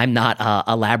 Because again, I'm not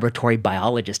a laboratory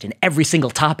biologist in every single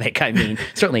topic. I mean,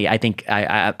 certainly I think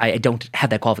I don't have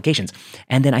that qualifications.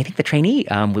 And then I think the trainee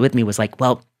with me was like,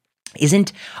 well,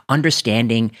 isn't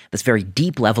understanding this very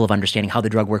deep level of understanding how the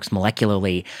drug works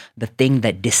molecularly the thing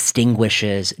that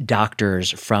distinguishes doctors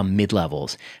from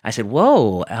mid-levels? I said,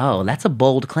 that's a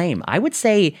bold claim. I would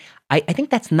say I think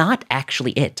that's not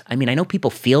actually it. I mean, I know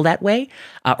people feel that way,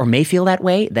 or may feel that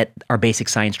way, that our basic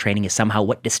science training is somehow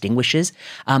what distinguishes.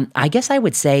 I guess I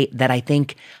would say that I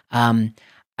think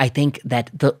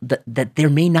that that there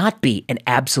may not be an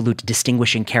absolute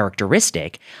distinguishing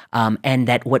characteristic, and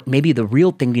that what maybe the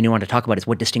real thing we want to talk about is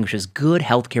what distinguishes good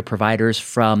healthcare providers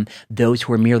from those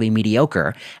who are merely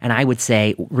mediocre. And I would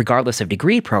say, regardless of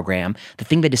degree program, the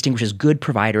thing that distinguishes good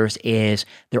providers is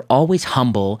they're always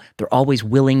humble, they're always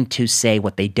willing to say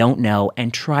what they don't know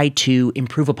and try to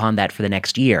improve upon that for the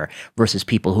next year, versus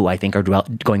people who I think are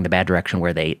going the bad direction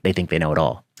where they think they know it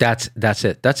all. That's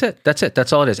it.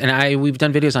 That's all it is. And we've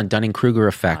done videos on Dunning-Kruger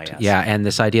effect. Oh, yes. Yeah. And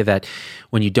this idea that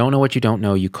when you don't know what you don't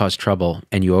know, you cause trouble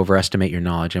and you overestimate your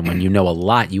knowledge. And when you know a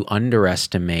lot, you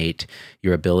underestimate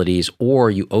your abilities,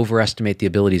 or you overestimate the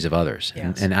abilities of others.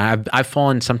 Yes. And I've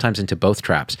fallen sometimes into both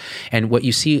traps. And what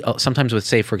you see sometimes with,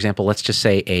 say, for example, let's just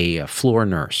say a floor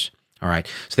nurse. All right.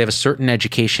 So they have a certain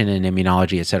education in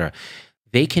immunology, et cetera.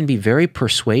 They can be very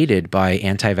persuaded by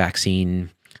anti-vaccine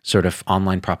sort of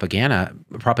online propaganda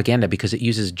because it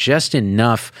uses just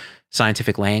enough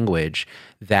scientific language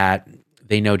that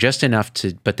they know just enough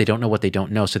but they don't know what they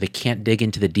don't know, so they can't dig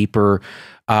into the deeper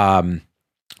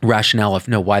rationale of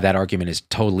why that argument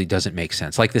totally doesn't make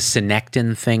sense. Like the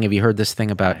synectin thing. Have you heard this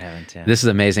thing about? I haven't, yeah. This is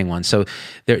an amazing one. So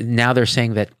they're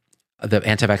saying that the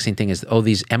anti-vaccine thing is,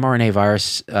 these mRNA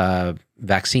virus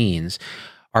vaccines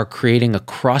are creating a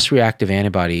cross-reactive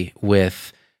antibody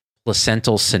with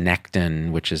placental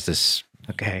synectin, which is this,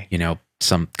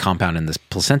 some compound in this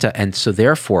placenta. And so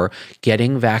therefore,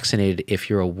 getting vaccinated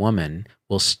if you're a woman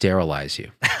will sterilize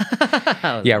you.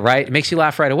 Yeah, right? It makes you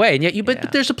laugh right away. And yet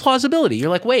but there's a plausibility. You're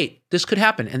like, wait, this could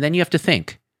happen. And then you have to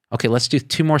think, okay, let's do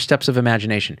 2 more steps of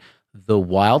imagination. The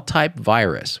wild type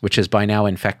virus, which has by now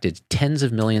infected tens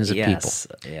of millions of people,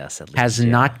 has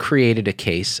not created a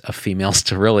case of female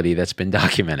sterility that's been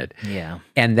documented. Yeah.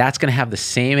 And that's going to have the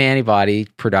same antibody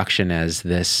production as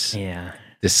this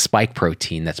spike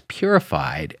protein that's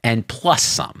purified, and plus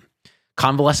some.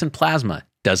 Convalescent plasma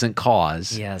doesn't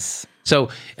cause. Yes. So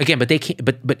again, but they can't.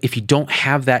 But if you don't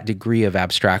have that degree of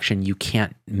abstraction, you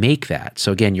can't make that.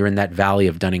 So again, you're in that valley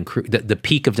of Dunning-Kruger, the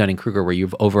peak of Dunning-Kruger, where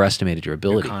you've overestimated your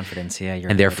ability, your confidence,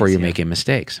 and therefore you're making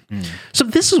mistakes. So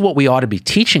this is what we ought to be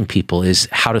teaching people: is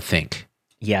how to think.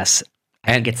 Yes,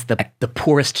 I think it's the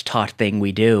poorest taught thing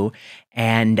we do.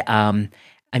 And I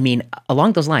mean,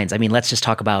 along those lines, let's just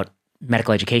talk about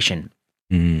medical education.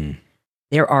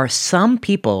 There are some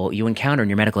people you encounter in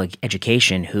your medical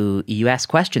education who you ask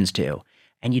questions to,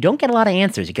 and you don't get a lot of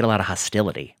answers. You get a lot of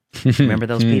hostility. Remember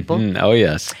those people? Oh,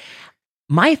 yes.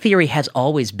 My theory has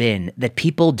always been that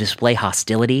people display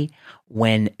hostility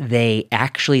when they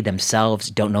actually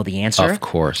themselves don't know the answer. Of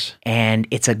course. And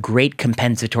it's a great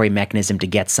compensatory mechanism to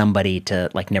get somebody to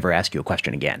never ask you a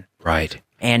question again. Right.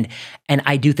 And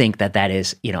I do think that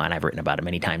is, and I've written about it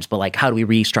many times, but how do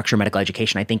we restructure medical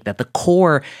education? I think that the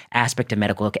core aspect of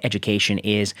medical education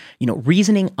is,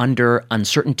 reasoning under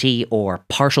uncertainty or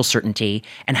partial certainty.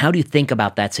 And how do you think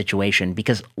about that situation?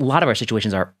 Because a lot of our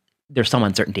situations there's some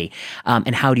uncertainty.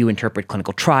 And how do you interpret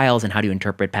clinical trials, and how do you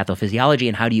interpret pathophysiology,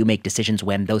 and how do you make decisions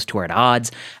when those two are at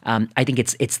odds? I think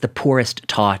it's the poorest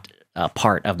taught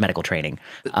part of medical training,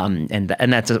 and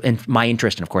that's in my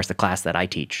interest, and of course the class that I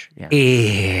teach.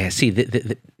 See,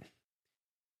 the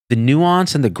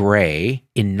nuance and the gray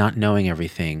in not knowing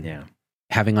everything,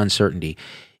 having uncertainty,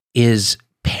 is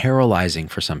paralyzing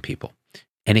for some people,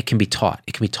 and it can be taught.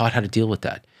 It can be taught how to deal with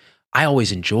that. I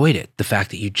always enjoyed it, the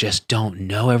fact that you just don't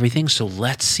know everything. So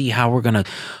let's see how we're going to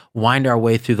wind our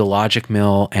way through the logic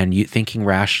mill and you thinking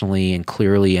rationally and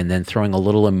clearly, and then throwing a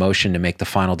little emotion to make the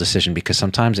final decision, because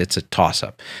sometimes it's a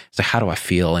toss-up. It's like, how do I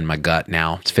feel in my gut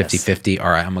now? It's 50-50. All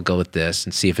right, I'm going to go with this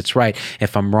and see if it's right.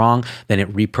 If I'm wrong, then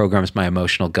it reprograms my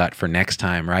emotional gut for next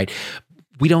time, right?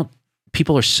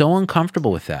 People are so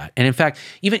uncomfortable with that. And in fact,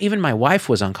 even my wife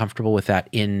was uncomfortable with that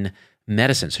in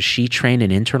medicine. So she trained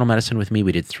in internal medicine with me.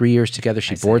 We did 3 years together.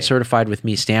 She board certified with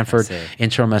me, Stanford,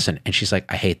 internal medicine. And she's like,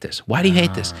 I hate this. Why do you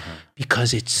hate this?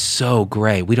 Because it's so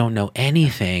gray. We don't know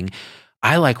anything.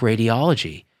 I like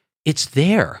radiology. It's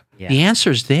there. Yeah. The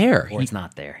answer's there. Or it's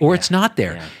not there. Or it's not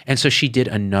there. Yeah. And so she did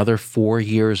another 4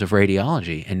 years of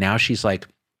radiology. And now she's like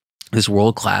this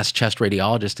world-class chest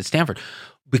radiologist at Stanford,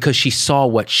 because she saw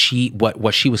what she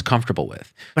was comfortable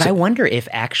with. But I wonder if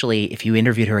actually, if you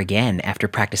interviewed her again after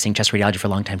practicing chest radiology for a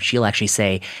long time, she'll actually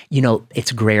say,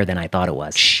 it's grayer than I thought it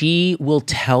was. She will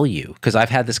tell you, because I've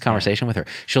had this conversation with her.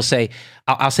 She'll say,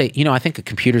 I'll say, I think a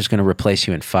computer's going to replace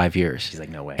you in 5 years. She's like,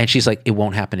 no way. And she's like, it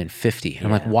won't happen in 50. And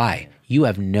I'm like, why? You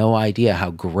have no idea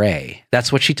how gray.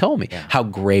 That's what she told me, how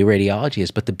gray radiology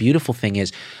is. But the beautiful thing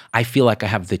is, I feel like I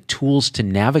have the tools to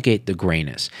navigate the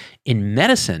grayness. In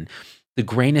medicine, the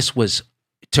grayness was,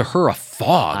 to her, a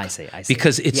fog. I see.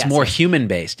 Because it's more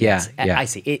human-based. Yes, I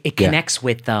see. It connects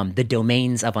with the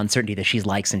domains of uncertainty that she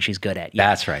likes and she's good at. Yeah.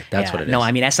 That's right. That's what it is. No,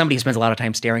 I mean, as somebody who spends a lot of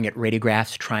time staring at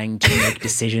radiographs, trying to make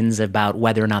decisions about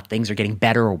whether or not things are getting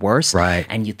better or worse. Right.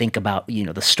 And you think about,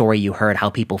 the story you heard, how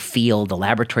people feel, the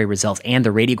laboratory results, and the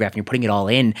radiograph, and you're putting it all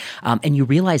in, and you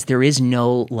realize there is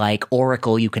no,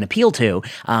 oracle you can appeal to.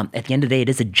 At the end of the day, it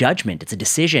is a judgment. It's a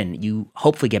decision. You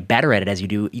hopefully get better at it as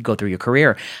you go through your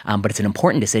career, but it's an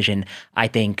important decision. I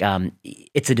think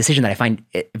it's a decision that I find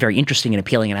very interesting and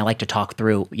appealing, and I like to talk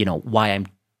through, why I'm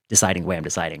deciding the way I'm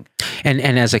deciding.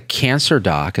 And as a cancer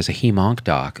doc, as a hem-onc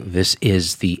doc, this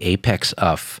is the apex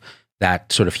of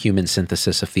that sort of human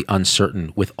synthesis of the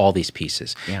uncertain with all these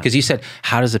pieces. Because you said,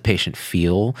 how does the patient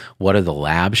feel? What are the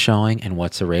labs showing? And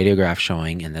what's the radiograph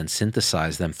showing? And then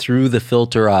synthesize them through the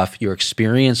filter of your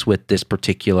experience with this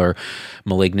particular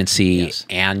malignancy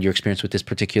and your experience with this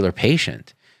particular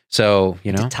patient. So,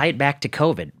 To tie it back to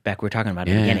COVID, we were talking about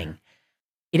at the beginning,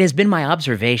 it has been my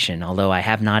observation, although I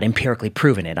have not empirically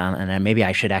proven it, and maybe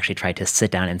I should actually try to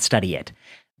sit down and study it,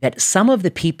 that some of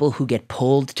the people who get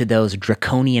pulled to those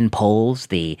draconian polls,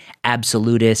 the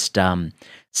absolutist,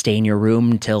 stay in your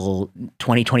room till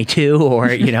 2022,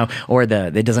 or, or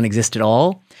that doesn't exist at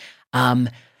all,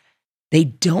 they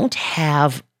don't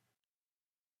have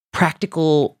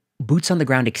practical boots on the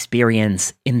ground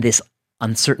experience in this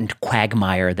uncertain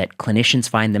quagmire that clinicians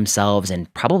find themselves,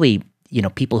 and probably,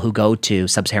 people who go to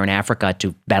sub-Saharan Africa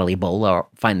to battle Ebola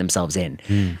find themselves in.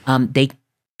 They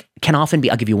can often be,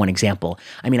 I'll give you one example.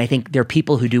 I mean, I think there are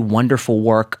people who do wonderful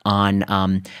work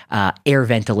on air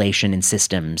ventilation in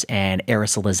systems and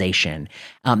aerosolization.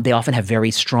 They often have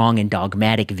very strong and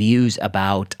dogmatic views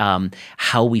about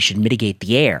how we should mitigate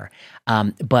the air.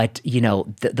 But,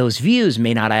 those views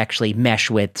may not actually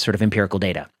mesh with sort of empirical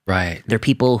data. Right. There are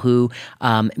people who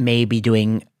may be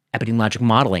doing epidemiologic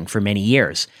modeling for many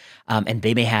years. And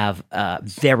they may have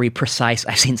very precise,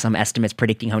 I've seen some estimates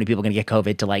predicting how many people are going to get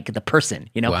COVID to the person,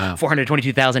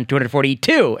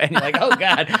 422,242. And you're like, oh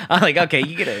God. I'm like, okay,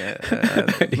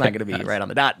 it's not going to be right on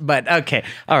the dot, but okay.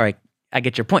 All right. I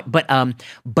get your point.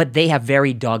 But they have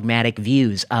very dogmatic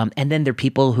views. And then there are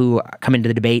people who come into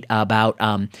the debate about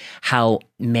how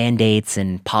mandates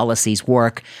and policies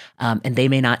work. And they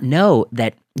may not know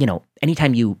that,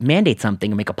 anytime you mandate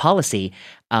something or make a policy,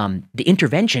 the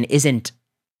intervention isn't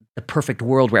the perfect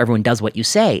world where everyone does what you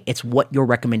say. It's what your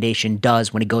recommendation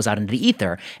does when it goes out into the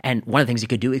ether. And one of the things you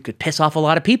could do, it could piss off a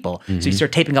lot of people. So you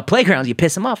start taping up playgrounds, you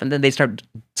piss them off, and then they start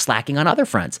slacking on other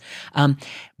fronts.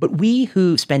 But we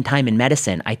who spend time in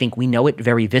medicine, I think we know it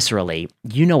very viscerally.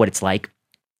 You know what it's like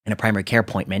in a primary care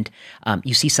appointment.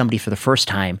 You see somebody for the first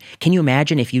time. Can you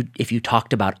imagine if you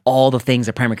talked about all the things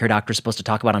a primary care doctor is supposed to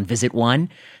talk about on visit 1?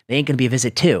 They ain't going to be a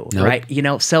visit 2, right?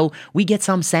 So we get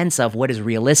some sense of what is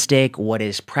realistic, what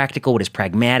is practical, what is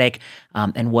pragmatic,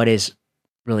 and what is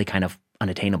really kind of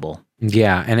unattainable.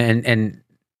 Yeah, and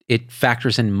it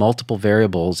factors in multiple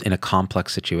variables in a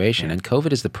complex situation. And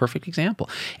COVID is the perfect example.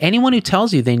 Anyone who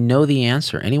tells you they know the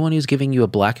answer, anyone who's giving you a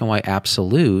black and white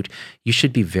absolute, you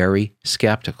should be very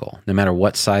skeptical, no matter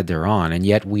what side they're on. And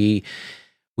yet we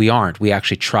We aren't. We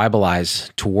actually tribalize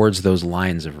towards those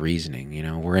lines of reasoning.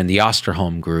 We're in the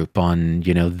Osterholm group on,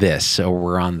 this, or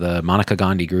we're on the Monica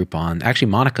Gandhi group on. Actually,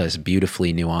 Monica is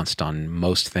beautifully nuanced on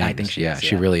most things. I think she is.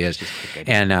 She really is.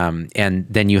 And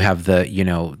then you have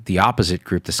the opposite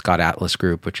group, the Scott Atlas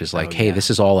group, which is like, hey, this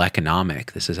is all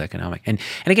economic. This is economic. And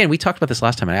again, we talked about this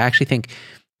last time. And I actually think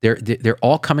they're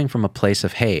all coming from a place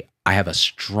of, hey, I have a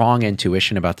strong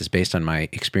intuition about this based on my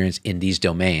experience in these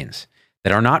domains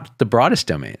that are not the broadest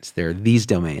domains. They're these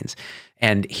domains.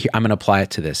 And I'm going to apply it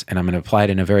to this, and I'm going to apply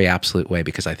it in a very absolute way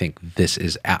because I think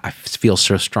I feel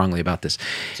so strongly about this.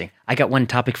 I got one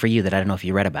topic for you that I don't know if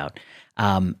you read about.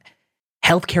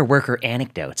 Healthcare worker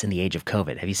anecdotes in the age of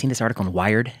COVID. Have you seen this article in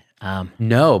Wired?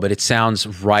 No, but it sounds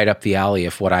right up the alley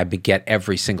of what I get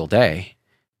every single day.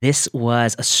 This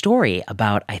was a story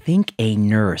about, I think, a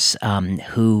nurse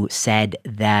who said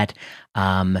that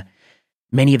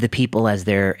many of the people, as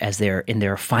they're in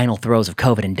their final throes of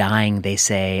COVID and dying, they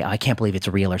say, "I can't believe it's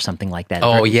real," or something like that.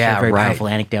 Very powerful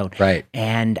anecdote. Right.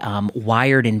 And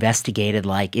Wired investigated,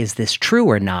 like, is this true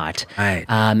or not? Right.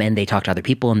 And they talked to other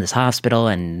people in this hospital,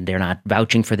 and they're not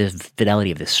vouching for the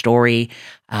fidelity of this story.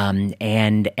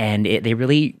 They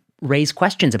really raised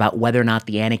questions about whether or not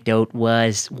the anecdote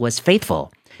was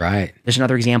faithful. Right. There's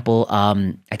another example.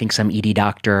 I think some ED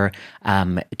doctor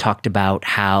talked about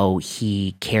how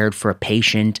he cared for a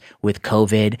patient with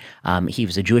COVID. He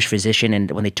was a Jewish physician, and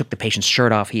when they took the patient's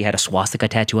shirt off, he had a swastika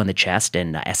tattoo on the chest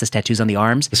and SS tattoos on the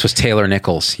arms. This was Taylor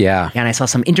Nichols, yeah. And I saw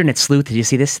some internet sleuth. Did you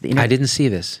see this? I didn't see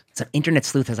this. Some internet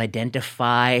sleuth has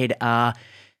identified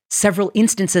several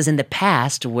instances in the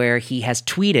past where he has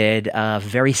tweeted a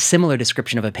very similar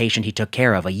description of a patient he took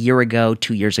care of a year ago,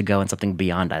 2 years ago, and something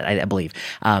beyond, I believe.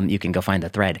 You can go find the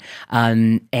thread.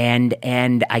 And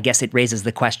I guess it raises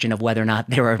the question of whether or not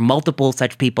there are multiple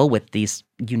such people with these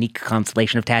unique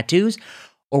constellation of tattoos,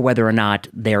 or whether or not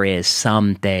there is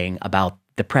something about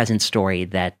the present story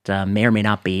that may or may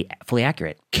not be fully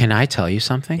accurate. Can I tell you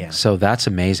something? Yeah. So that's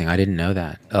amazing. I didn't know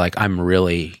that. Like, I'm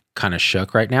really kind of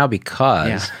shook right now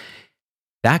because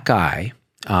that guy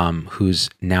who's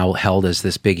now held as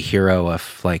this big hero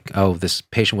of, like, oh, this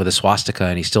patient with a swastika,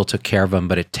 and he still took care of him,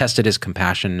 but it tested his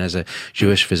compassion as a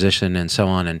Jewish physician and so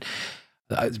on. And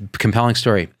compelling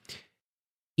story.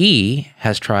 E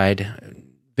has tried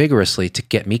vigorously to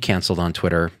get me canceled on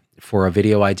Twitter for a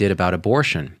video I did about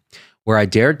abortion, where I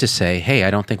dared to say, hey, I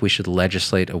don't think we should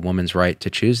legislate a woman's right to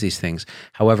choose these things.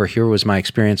 However, here was my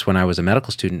experience when I was a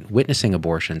medical student witnessing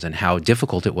abortions and how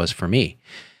difficult it was for me.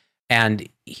 And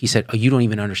he said, oh, you don't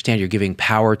even understand. You're giving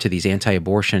power to these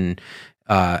anti-abortion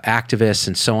activists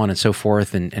and so on and so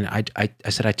forth. And I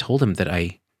said, I told him that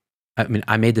I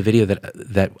made the video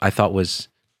that I thought was...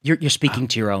 You're speaking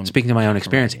to your own... Speaking to my own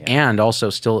experience, and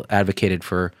also still advocated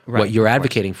for what you're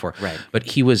advocating for. Right. But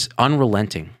he was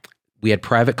unrelenting. We had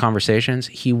private conversations.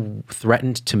 He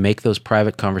threatened to make those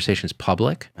private conversations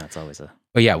public. That's always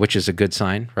which is a good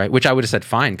sign, right? Which I would have said,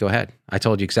 fine, go ahead. I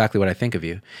told you exactly what I think of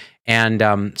you. And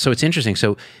so it's interesting.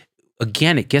 So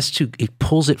again, it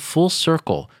pulls it full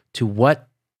circle to what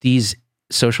these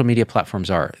social media platforms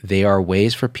are. They are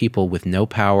ways for people with no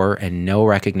power and no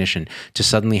recognition to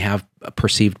suddenly have a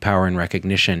perceived power and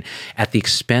recognition at the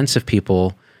expense of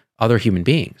people, other human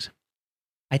beings.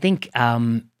 I think...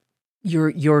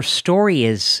 Your story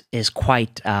is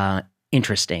quite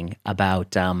interesting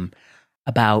about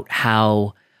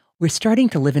how we're starting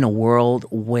to live in a world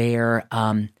where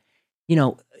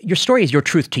your story is your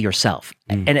truth to yourself,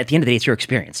 and at the end of the day, it's your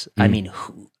experience. I mean,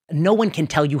 no one can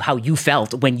tell you how you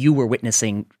felt when you were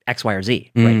witnessing X, Y, or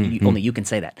Z. Right? Only you can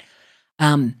say that.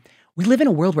 We live in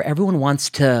a world where everyone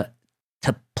wants to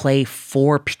play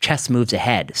 4 chess moves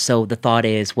ahead. So the thought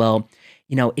is, well,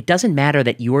 it doesn't matter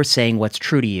that you're saying what's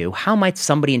true to you. How might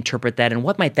somebody interpret that? And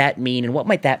what might that mean? And what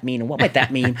might that mean? And what might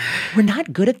that mean? We're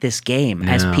not good at this game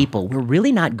as people. We're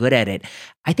really not good at it.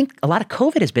 I think a lot of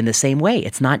COVID has been the same way.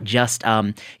 It's not just,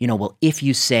 well, if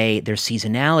you say there's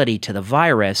seasonality to the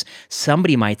virus,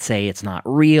 somebody might say it's not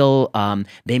real.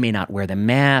 They may not wear the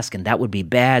mask, and that would be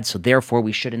bad. So therefore,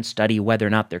 we shouldn't study whether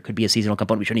or not there could be a seasonal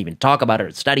component. We shouldn't even talk about it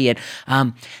or study it.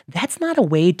 That's not a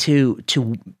way to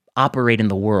operate in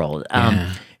the world.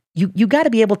 You got to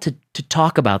be able to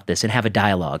talk about this and have a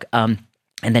dialogue. And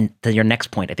then to your next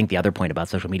point, I think the other point about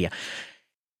social media,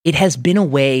 it has been a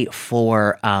way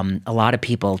for a lot of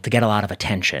people to get a lot of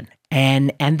attention.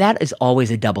 And that is always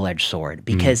a double-edged sword,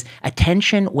 because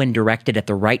attention when directed at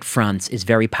the right fronts is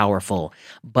very powerful.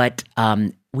 But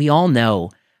we all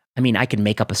know, I can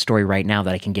make up a story right now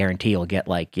that I can guarantee you'll get,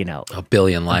 a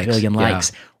billion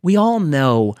likes. We all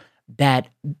know that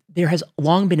there has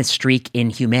long been a streak in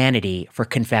humanity for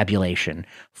confabulation,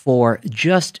 for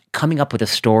just coming up with a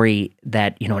story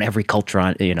that, in every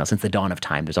culture, since the dawn of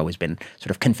time, there's always been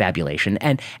sort of confabulation,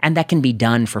 and that can be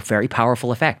done for very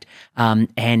powerful effect.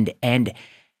 And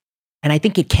I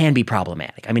think it can be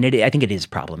problematic. I mean, I think it is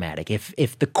problematic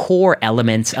if the core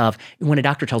elements of when a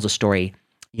doctor tells a story,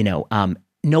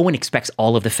 no one expects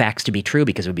all of the facts to be true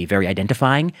because it would be very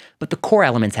identifying, but the core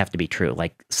elements have to be true.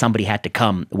 Like somebody had to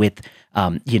come with,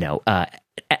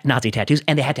 Nazi tattoos,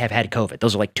 and they had to have had COVID.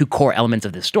 Those are like two core elements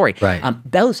of this story. Right.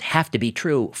 Those have to be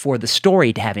true for the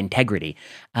story to have integrity.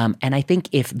 And I think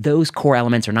if those core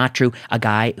elements are not true, a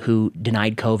guy who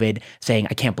denied COVID saying,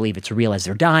 I can't believe it's real as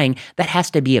they're dying, that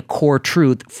has to be a core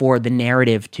truth for the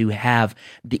narrative to have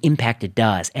the impact it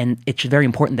does. And it's very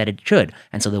important that it should.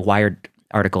 And so the Wired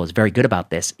article is very good about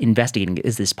this, investigating,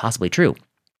 is this possibly true?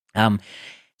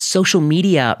 Social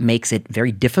media makes it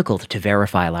very difficult to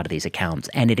verify a lot of these accounts,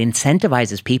 and it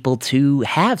incentivizes people to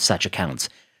have such accounts.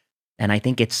 And I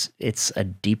think it's a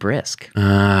deep risk.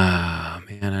 Ah,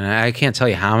 man. And I can't tell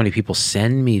you how many people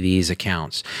send me these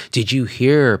accounts. Did you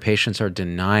hear patients are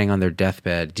denying on their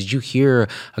deathbed? Did you hear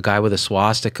a guy with a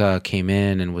swastika came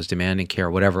in and was demanding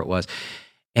care, whatever it was?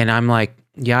 And I'm like,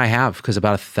 yeah, I have, because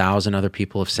about 1,000 other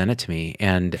people have sent it to me.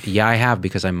 And yeah, I have,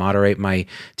 because I moderate my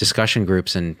discussion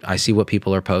groups and I see what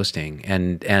people are posting.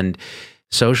 And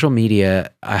social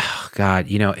media, oh God,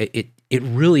 it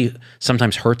really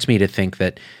sometimes hurts me to think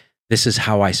that this is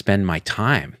how I spend my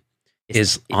time,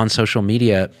 is on social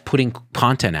media, putting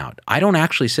content out. I don't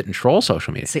actually sit and troll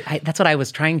social media. See, that's what I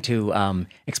was trying to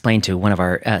explain to one of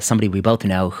our, somebody we both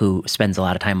know who spends a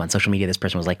lot of time on social media. This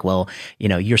person was like, well,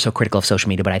 you're so critical of social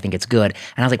media, but I think it's good.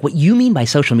 And I was like, what you mean by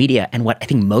social media and what I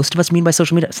think most of us mean by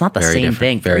social media, it's not the same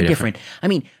thing. Very different. I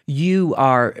mean, you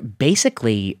are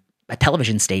basically a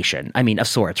television station, of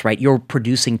sorts, right? You're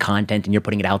producing content and you're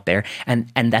putting it out there.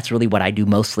 And that's really what I do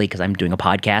mostly, because I'm doing a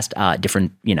podcast,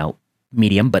 different,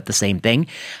 medium, but the same thing.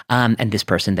 And this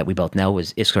person that we both know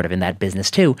is sort of in that business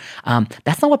too.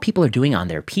 That's not what people are doing on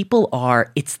there.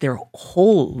 It's their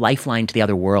whole lifeline to the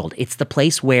other world. It's the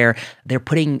place where they're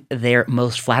putting their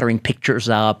most flattering pictures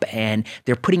up, and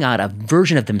they're putting out a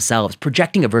version of themselves,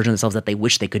 projecting a version of themselves that they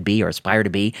wish they could be or aspire to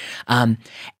be.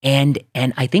 And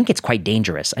I think it's quite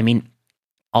dangerous.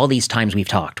 All these times we've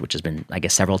talked, which has been, I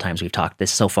guess, several times we've talked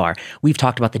this so far, we've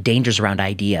talked about the dangers around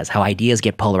ideas, how ideas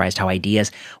get polarized,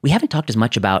 we haven't talked as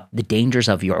much about the dangers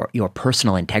of your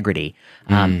personal integrity.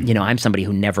 I'm somebody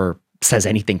who never says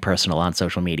anything personal on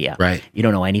social media. Right. You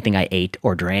don't know anything I ate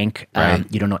or drank. Right.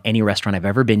 You don't know any restaurant I've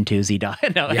ever been to. No.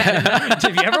 Yeah.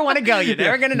 If you ever want to go, you're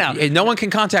never going to know. No one can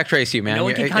contact trace you, man. No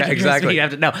one can contact trace you. You have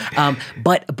to know.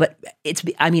 But it's,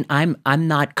 I'm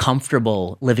not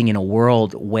comfortable living in a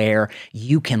world where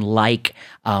you can like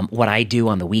what I do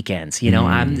on the weekends.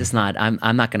 I'm just not,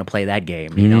 I'm not going to play that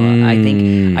game.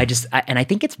 I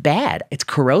think it's bad. It's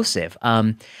corrosive.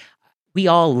 We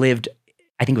all lived,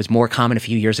 I think it was more common a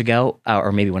few years ago,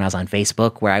 or maybe when I was on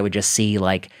Facebook, where I would just see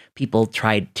like people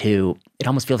tried to, it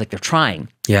almost feels like they're trying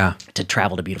to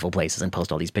travel to beautiful places and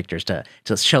post all these pictures to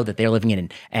show that they're living in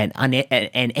an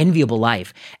enviable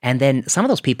life. And then some of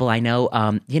those people I know,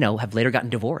 have later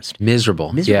gotten divorced.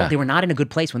 Miserable. Yeah. They were not in a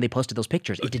good place when they posted those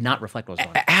pictures. It did not reflect what was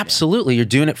going on. Absolutely. You're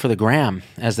doing it for the gram,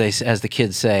 as the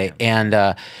kids say. Yeah.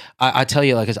 And I tell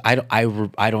you, like,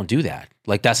 I don't do that.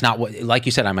 Like, that's not what, like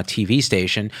you said, I'm a TV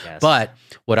station, but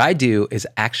what I do is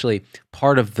actually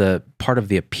part of the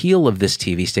appeal of this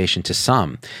TV station to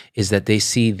some is that they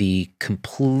see the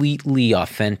completely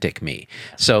authentic me.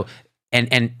 So,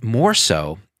 and more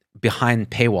so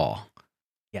behind paywall.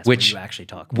 Yes, which you actually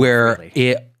talk where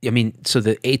freely. So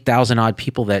the 8,000 odd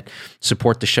people that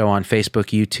support the show on Facebook,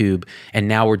 YouTube, and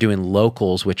now we're doing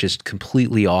locals, which is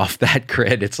completely off that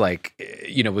grid. It's like,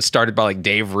 was started by like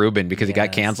Dave Rubin because he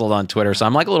got canceled on Twitter. So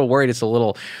I'm like a little worried. It's a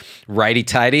little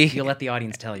righty-tighty. You'll let the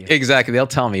audience tell you. Exactly. They'll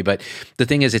tell me. But the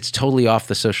thing is, it's totally off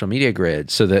the social media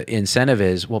grid. So the incentive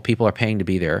is, well, people are paying to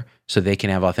be there so they can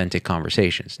have authentic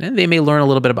conversations. And they may learn a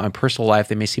little bit about my personal life.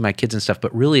 They may see my kids and stuff,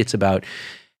 but really it's about,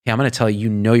 hey, I'm going to tell you,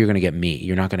 you're going to get me.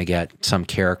 You're not going to get some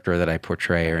character that I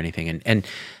portray or anything. And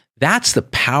that's the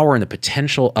power and the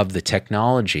potential of the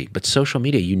technology. But social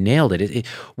media, you nailed it.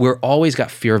 We're always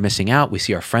got fear of missing out. We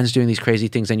see our friends doing these crazy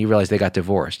things, and you realize they got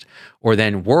divorced. Or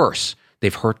then worse,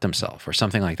 they've hurt themselves or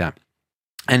something like that.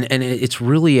 And it's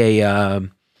really a...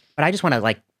 But I just want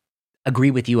to agree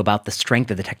with you about the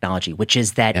strength of the technology, which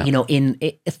is that,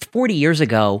 in 40 years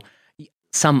ago,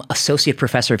 some associate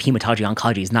professor of hematology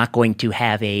oncology is not going to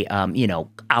have a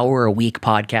hour a week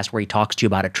podcast where he talks to you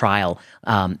about a trial,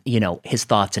 his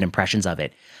thoughts and impressions of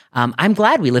it. I'm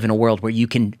glad we live in a world where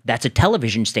that's a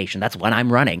television station. That's what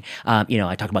I'm running.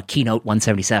 I talk about Keynote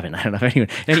 177. I don't know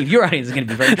if any of your audience is going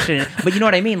to be very interested in it, but you know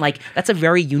what I mean? Like, that's a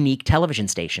very unique television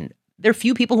station. There are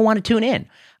few people who want to tune in.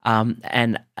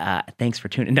 Thanks for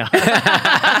tuning in. No. But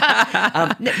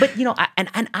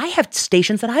I have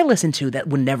stations that I listen to that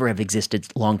would never have existed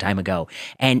a long time ago.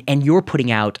 And you're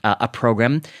putting out a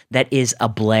program that is a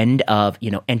blend of,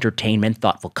 entertainment,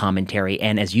 thoughtful commentary,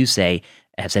 and, as you say,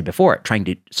 have said before, trying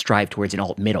to strive towards an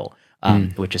alt middle,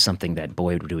 which is something that,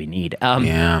 boy, do we need.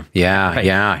 Yeah.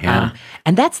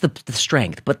 And that's the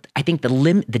strength. But I think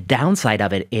the downside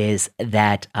of it is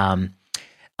that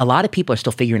a lot of people are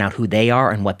still figuring out who they are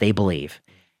and what they believe.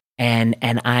 And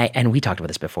we talked about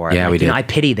this before. Yeah, we did. I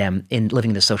pity them in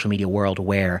living in the social media world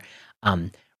where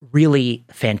really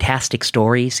fantastic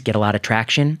stories get a lot of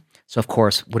traction. So, of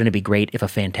course, wouldn't it be great if a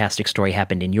fantastic story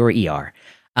happened in your ER?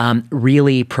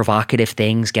 Really provocative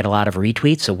things get a lot of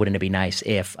retweets. So wouldn't it be nice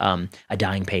if a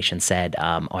dying patient said,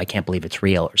 I can't believe it's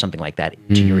real, or something like that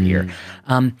to your ear?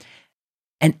 And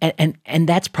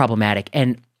that's problematic.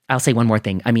 And I'll say one more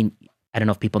thing. I mean, I don't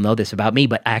know if people know this about me,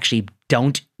 but I actually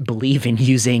don't believe in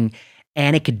using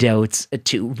anecdotes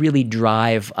to really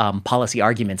drive policy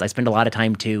arguments. I spend a lot of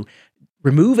time to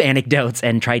remove anecdotes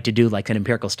and try to do like an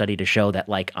empirical study to show that,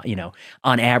 like,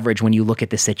 on average, when you look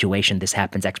at this situation, this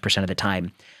happens X% of the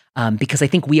time. Because I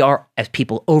think we are, as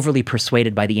people, overly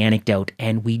persuaded by the anecdote,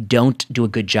 and we don't do a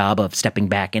good job of stepping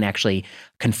back and actually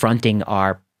confronting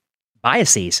our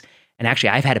biases. And actually,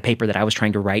 I've had a paper that I was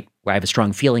trying to write where I have a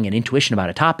strong feeling and intuition about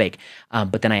a topic,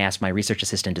 but then I asked my research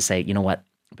assistant to say, you know what,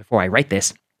 before I write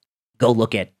this, go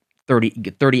look at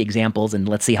 30 examples and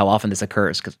let's see how often this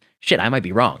occurs, because shit, I might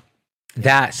be wrong.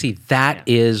 That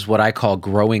is what I call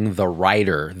growing the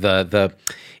writer, the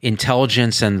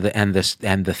intelligence and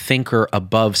the thinker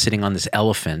above sitting on this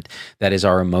elephant that is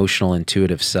our emotional,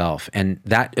 intuitive self. And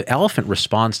that elephant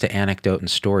responds to anecdote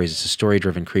and stories. It's a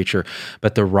story-driven creature.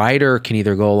 But the writer can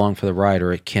either go along for the ride,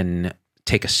 or it can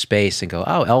take a space and go,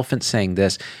 oh, elephant's saying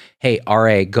this. Hey,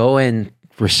 RA, go and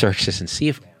research this and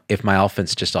see if my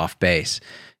elephant's just off base.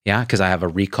 Yeah, because I have a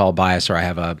recall bias, or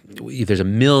there's a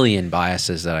million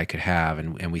biases that I could have,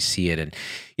 and we see it. And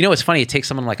it's funny, it takes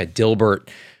someone like a Dilbert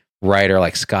writer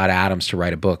like Scott Adams to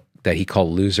write a book that he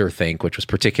called Loser Think, which was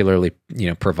particularly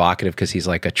provocative because he's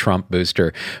like a Trump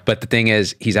booster. But the thing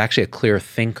is, he's actually a clear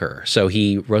thinker. So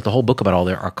he wrote the whole book about all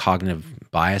our cognitive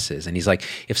biases. And he's like,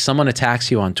 if someone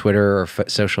attacks you on Twitter or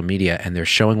social media and they're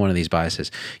showing one of these biases,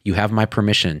 you have my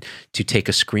permission to take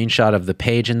a screenshot of the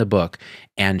page in the book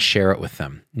and share it with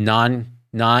them.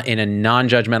 Not in a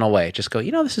non-judgmental way. Just go,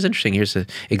 this is interesting. Here's an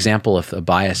example of a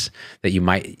bias that you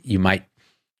might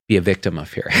be a victim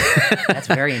of here. That's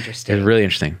very interesting. It's really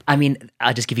interesting. I mean,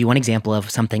 I'll just give you one example of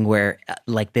something where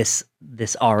like this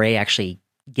RA actually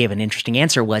gave an interesting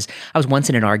answer. Was I was once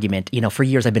in an argument, for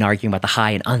years I've been arguing about the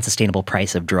high and unsustainable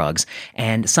price of drugs.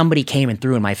 And somebody came and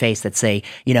threw in my face that say,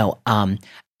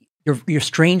 you're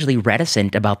strangely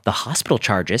reticent about the hospital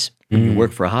charges. You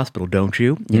work for a hospital, don't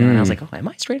you? And I was like, oh, am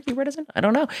I strangely reticent? I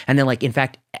don't know. And then, in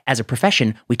fact, as a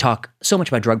profession, we talk so much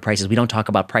about drug prices. We don't talk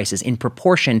about prices in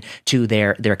proportion to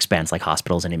their expense, like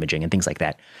hospitals and imaging and things like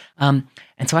that. And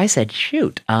so I said,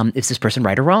 shoot, is this person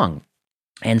right or wrong?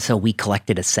 And so we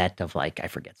collected a set of I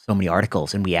forget, so many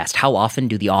articles, and we asked, how often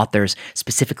do the authors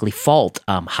specifically fault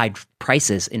high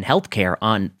prices in healthcare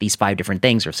on these 5 different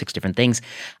things or 6 different things?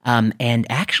 And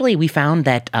actually, we found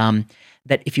that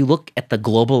that if you look at the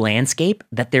global landscape,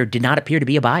 that there did not appear to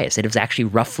be a bias. It was actually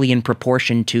roughly in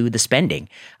proportion to the spending.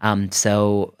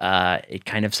 So it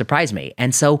kind of surprised me.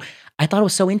 And so I thought it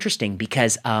was so interesting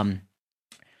because I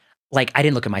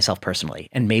didn't look at myself personally,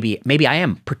 and maybe I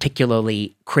am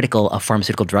particularly critical of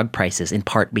pharmaceutical drug prices, in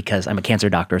part because I'm a cancer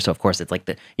doctor. So of course it's like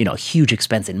the huge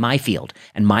expense in my field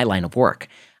and my line of work.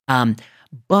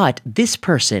 But this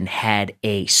person had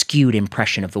a skewed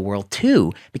impression of the world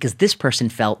too, because this person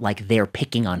felt like they're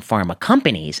picking on pharma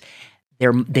companies.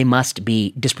 They must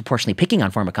be disproportionately picking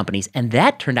on pharma companies, and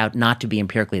that turned out not to be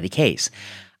empirically the case.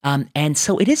 And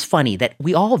so it is funny that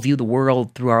we all view the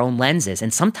world through our own lenses,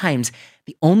 and sometimes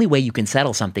the only way you can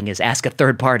settle something is ask a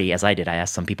third party, as I did. I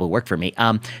asked some people who work for me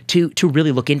to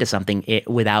really look into something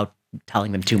without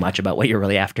telling them too much about what you're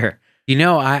really after.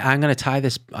 I'm going to tie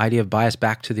this idea of bias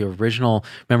back to the original.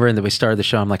 Remember that we started the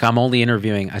show, I'm like,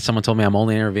 someone told me I'm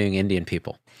only interviewing Indian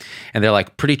people. And they're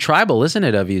like, pretty tribal, isn't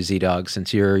it, of you, Z-Dog,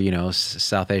 since you're,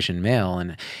 South Asian male?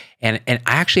 And I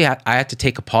actually I had to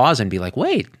take a pause and be like,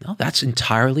 wait, no, that's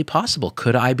entirely possible.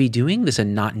 Could I be doing this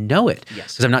and not know it?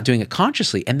 Yes. Because I'm not doing it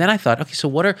consciously. And then I thought, okay, so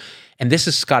and this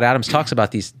is Scott Adams talks about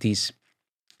these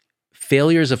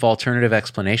failures of alternative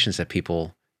explanations that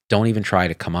people don't even try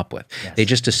to come up with. Yes. They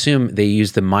just assume, they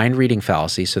use the mind reading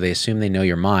fallacy. So they assume they know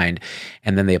your mind,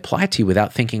 and then they apply it to you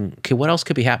without thinking, okay, what else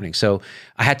could be happening? So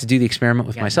I had to do the experiment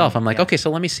with myself. I'm like, okay, so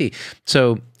let me see.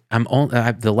 So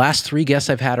the last 3 guests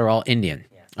I've had are all Indian.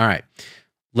 Yeah. All right,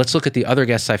 let's look at the other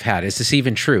guests I've had. Is this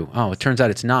even true? Oh, it turns out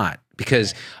it's not.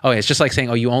 Because, it's just like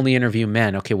saying, you only interview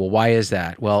men. Okay, well, why is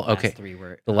that? Well, okay,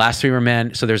 the last 3 were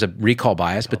men. So there's a recall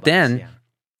bias,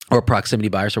 or proximity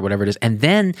bias or whatever it is. And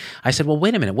then I said, well,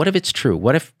 wait a minute. What if it's true?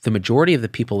 What if the majority of the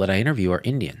people that I interview are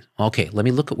Indian? Okay, let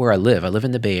me look at where I live. I live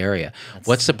in the Bay Area.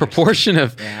 What's the proportion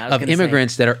of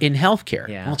immigrants that are in healthcare?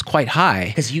 Yeah. Well, it's quite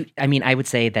high. Because I would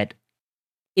say that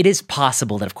it is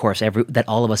possible that, of course, that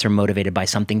all of us are motivated by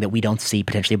something that we don't see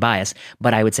potentially bias.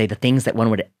 But I would say the things that one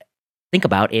would think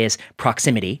about is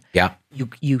proximity. Yeah.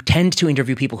 You tend to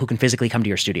interview people who can physically come to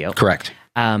your studio. Correct.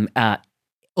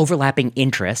 Overlapping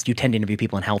interest, you tend to interview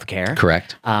people in healthcare.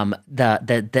 Correct.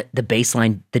 The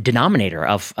baseline, the denominator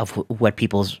of what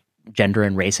people's gender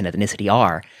and race and ethnicity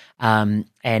are,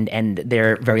 and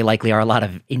there very likely are a lot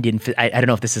of Indian. I don't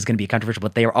know if this is going to be controversial,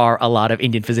 but there are a lot of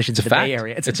Indian physicians in the Bay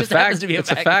Area. It's a fact.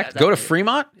 It's a fact. Go to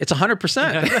Fremont. It's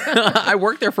 100%. I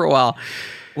worked there for a while.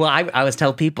 Well, I always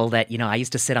tell people that, I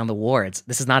used to sit on the wards.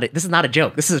 This is not a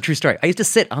joke. This is a true story. I used to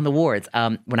sit on the wards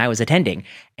when I was attending,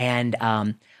 and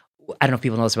I don't know if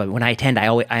people know this about me. When I attend, I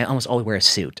almost always wear a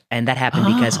suit, and that happened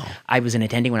because I was an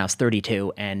attending when I was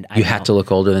 32, and you had to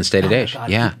look older than stated age. God,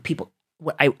 yeah, people.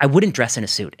 I wouldn't dress in a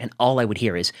suit, and all I would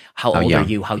hear is, "How old are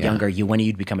you? How young are you? When are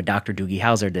you to become a Dr. Doogie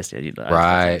Howser?" This,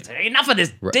 right? Enough of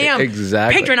this damn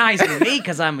patronizing me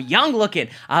because I'm young looking.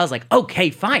 I was like, okay,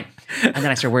 fine, and then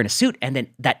I started wearing a suit, and then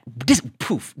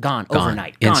gone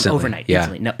overnight. Yeah.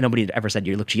 Instantly. No, nobody had ever said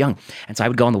you look too young, and so I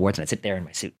would go on the wards and I'd sit there in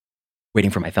my suit, waiting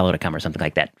for my fellow to come or something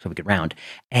like that so we could round.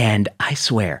 And I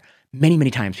swear, many,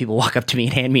 many times people walk up to me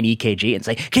and hand me an EKG and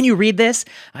say, can you read this?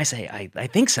 I say, I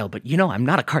think so, but I'm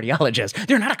not a cardiologist.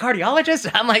 They're not a cardiologist?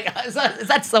 I'm like, is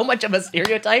that so much of a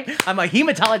stereotype? I'm a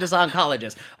hematologist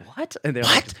oncologist. What? And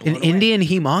what? An Indian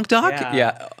hemonc doc?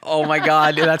 Yeah. Oh my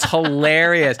God, that's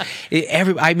hilarious.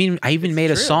 I even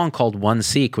made a song called One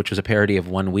Seek, which was a parody of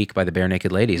 1 Week by the Bare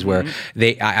Naked Ladies, where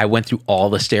I went through all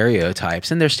the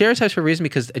stereotypes. And they're stereotypes for a reason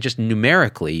because just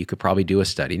numerically, you could probably do a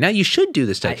study. Now, you should do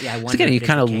the study. Again, you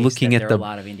kind of looking at a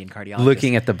lot of Indian cardiologists.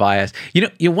 Looking at the bias.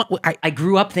 I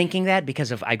grew up thinking that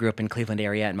because I grew up in Cleveland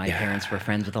area and my parents were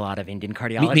friends with a lot of Indian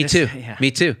cardiologists. Me too. Yeah. Me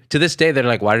too. To this day, they're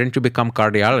like, why didn't you become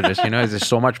cardiologist? There's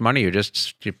so much money.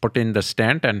 You put in the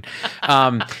stent and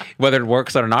whether it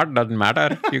works or not, doesn't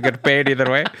matter. You get paid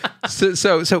either way.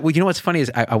 So what's funny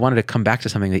is I wanted to come back to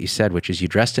something that you said, which is you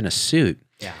dressed in a suit.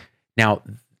 Yeah. Now,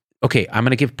 okay, I'm going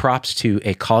to give props to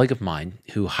a colleague of mine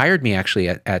who hired me actually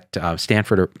at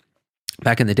Stanford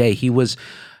back in the day.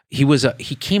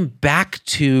 He came back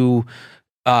to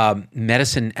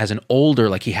medicine as an older,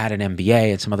 like he had an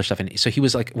MBA and some other stuff. And so he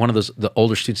was like one of the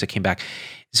older students that came back.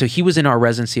 So he was in our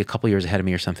residency a couple years ahead of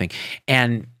me or something.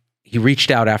 And he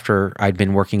reached out after I'd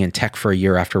been working in tech for a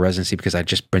year after residency because I'd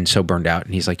just been so burned out.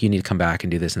 And he's like, you need to come back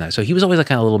and do this and that. So he was always like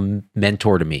kind of a little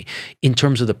mentor to me in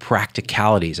terms of the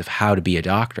practicalities of how to be a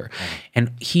doctor.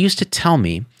 And he used to tell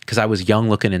me, because I was young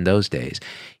looking in those days,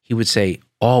 he would say,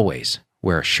 always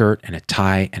wear a shirt and a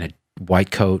tie and a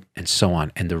white coat and so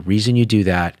on. And the reason you do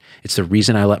that, it's the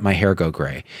reason I let my hair go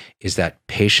gray, is that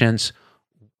patients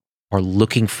are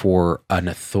looking for an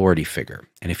authority figure.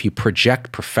 And if you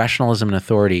project professionalism and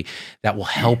authority, that will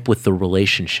help with the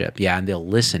relationship. Yeah, and they'll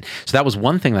listen. So that was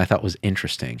one thing that I thought was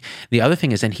interesting. The other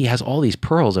thing is then he has all these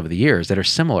pearls over the years that are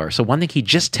similar. So one thing he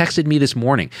just texted me this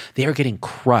morning, they are getting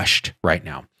crushed right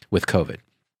now with COVID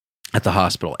at the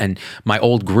hospital. And my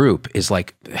old group is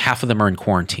like, half of them are in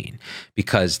quarantine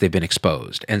because they've been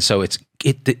exposed. And so it's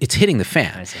hitting the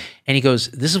fan. And he goes,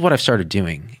 this is what I've started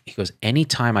doing. He goes,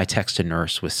 anytime I text a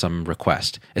nurse with some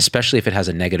request, especially if it has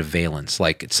a negative valence,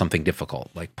 like it's something difficult,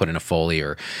 like put in a Foley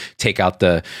or take out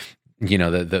the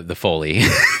the Foley.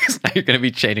 You're going to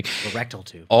be changing. The rectal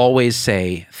tube. Always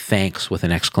say thanks with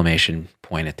an exclamation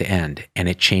point at the end. And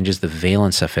it changes the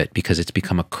valence of it because it's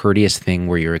become a courteous thing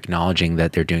where you're acknowledging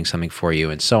that they're doing something for you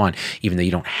and so on. Even though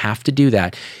you don't have to do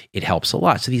that, it helps a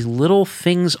lot. So these little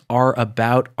things are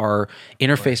about our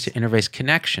interface to interface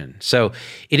connection. So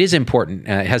it is important.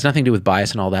 It has nothing to do with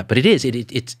bias and all that, but it is.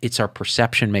 It's our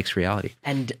perception makes reality.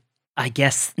 And I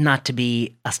guess not to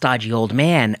be a stodgy old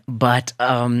man, but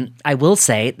I will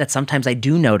say that sometimes I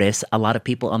do notice a lot of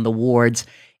people on the wards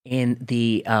in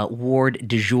the ward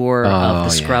du jour of the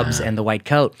scrubs and the white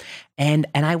coat. And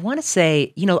I want to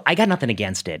say, I got nothing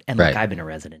against it. And look, I've been a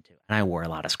resident too, and I wore a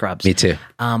lot of scrubs. Me too.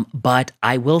 But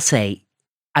I will say,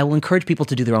 I will encourage people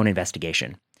to do their own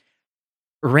investigation.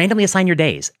 Randomly assign your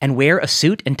days and wear a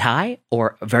suit and tie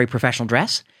or a very professional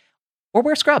dress, or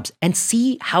wear scrubs and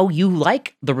see how you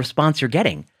like the response you're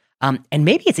getting. And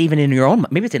maybe it's even in your own,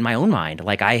 maybe it's in my own mind.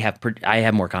 Like I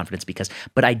have more confidence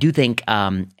but I do think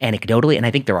anecdotally, and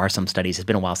I think there are some studies, it's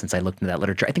been a while since I looked into that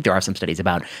literature. I think there are some studies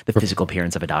about the physical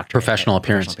appearance of a doctor. Professional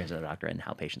appearance of a doctor and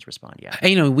how patients respond, yeah.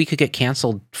 And, we could get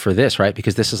canceled for this, right?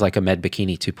 Because this is like a Med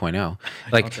Bikini 2.0.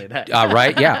 Like, don't say that.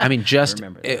 Right? Yeah. I mean,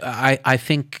 I I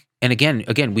think, and again,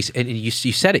 you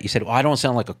said it. You said, well, I don't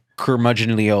sound like a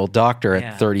curmudgeonly old doctor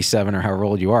at 37 or however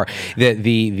old you are.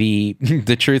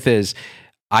 The truth is,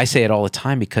 I say it all the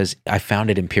time because I found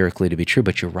it empirically to be true.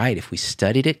 But you're right. If we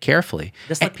studied it carefully,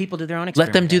 just let people do their own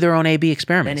experiments. Let them do their own A/B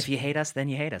experiments. Then if you hate us, then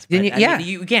you hate us. Then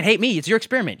you can't hate me. It's your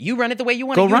experiment. You run it the way you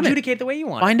want. Go you run adjudicate the way you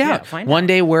want. Find out. One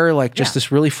day wear just this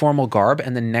really formal garb,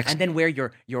 and then wear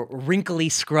your wrinkly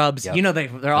scrubs.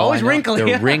 Yep. They're always wrinkly.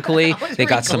 They're wrinkly. They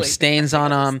got some stains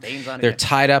on them. They're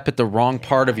tied up at the wrong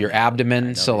part of your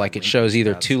abdomen, so like it shows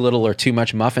either too little or too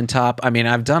much muffin top. I mean,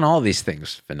 I've done all these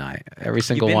things, Vinay. Every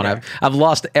single one. I've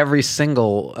lost every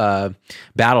single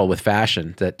battle with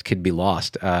fashion that could be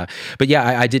lost. But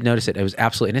yeah, I did notice it. It was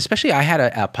absolutely, and especially I had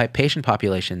a patient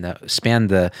population that spanned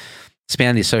the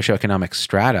socioeconomic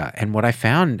strata. And what I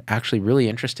found actually really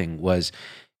interesting was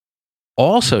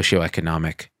all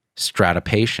socioeconomic strata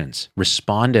patients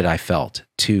responded, I felt,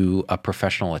 to a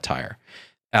professional attire.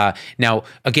 Now,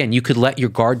 again, you could let your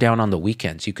guard down on the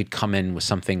weekends. You could come in with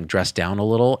something dressed down a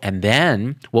little. And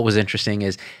then what was interesting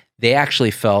is they actually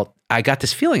felt, I got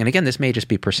this feeling, and again, this may just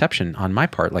be perception on my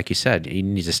part, like you said, you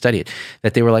need to study it,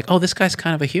 that they were like, oh, this guy's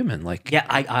kind of a human.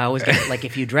 I always get, like,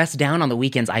 if you dress down on the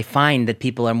weekends, I find that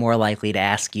people are more likely to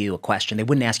ask you a question. They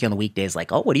wouldn't ask you on the weekdays,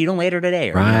 like, oh, what are you doing later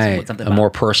today? Or right, something a more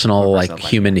personal, like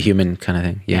human to human kind of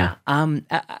thing. Yeah.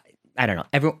 I don't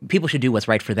know. People should do what's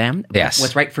right for them. Yes.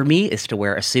 What's right for me is to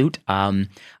wear a suit.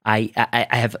 I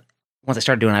have. Once I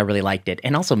started doing it, I really liked it.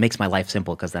 And also makes my life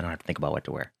simple because I don't have to think about what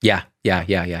to wear. Yeah.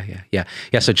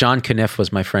 So John Kniff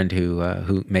was my friend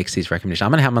who makes these recommendations.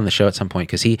 I'm going to have him on the show at some point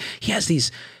because he has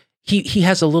these, he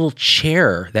has a little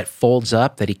chair that folds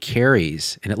up that he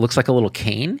carries and it looks like a little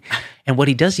cane. And what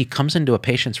he does, he comes into a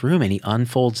patient's room and he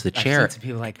unfolds the chair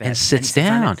and sits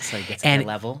down. So he gets it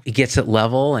level. He gets it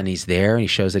level and he's there and he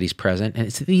shows that he's present. And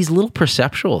it's these little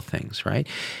perceptual things, right?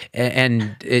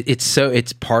 And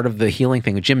it's part of the healing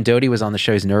thing. Jim Doty was on the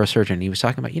show, he's a neurosurgeon. And he was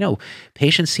talking about,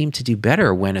 patients seem to do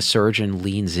better when a surgeon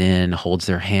leans in, holds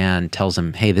their hand, tells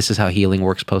them, hey, this is how healing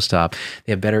works post-op.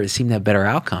 They seem to have better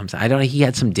outcomes. I don't know, he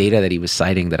had some data that he was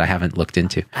citing that I haven't looked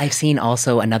into. I've seen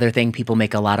also another thing people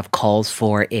make a lot of calls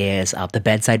for is the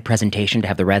bedside presentation, to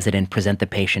have the resident present the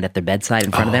patient at their bedside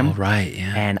in front of them. Oh, right,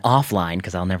 yeah. And offline,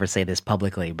 because I'll never say this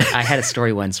publicly, but I had a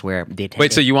story once where the attending...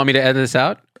 Wait, so you want me to edit this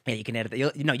out? Yeah, you can edit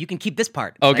it. You can keep this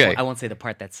part. Okay. I won't say the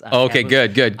part that's... okay,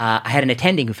 good. I had an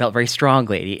attending who felt very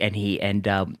strongly, and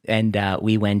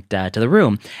we went to the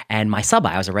room, and my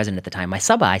sub-I was a resident at the time, my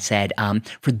sub-I said,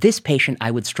 for this patient,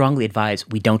 I would strongly advise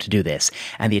we don't do this.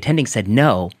 And the attending said,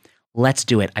 no, let's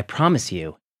do it. I promise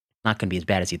you, it's not going to be as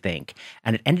bad as you think.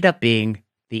 And it ended up being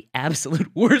the absolute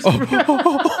worst, like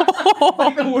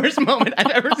the worst moment I've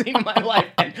ever seen in my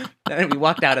life. And then we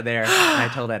walked out of there, and I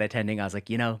told that attending, I was like,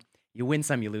 you win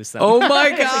some, you lose some. Oh my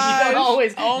God!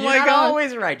 You're not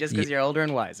always right just because you're older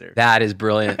and wiser. That is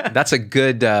brilliant. That's a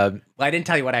good. Well, I didn't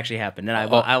tell you what actually happened, and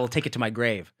I will take it to my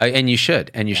grave. And you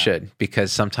should,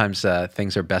 because sometimes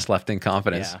things are best left in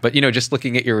confidence. Yeah. But just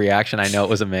looking at your reaction, I know it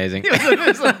was amazing.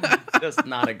 It was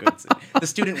not a good. The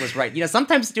student was right.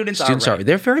 Sometimes students are right.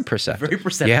 They're very perceptive. Very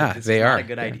perceptive. Yeah, This they is are. Not a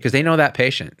good idea Because they know that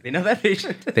patient.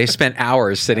 They've spent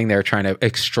hours sitting there trying to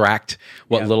extract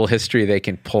what little history they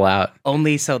can pull out.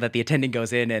 Only so that the attending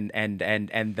goes in and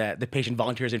the patient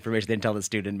volunteers information, then tell the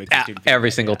student, makes the student feel every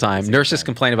right. single time. Nurses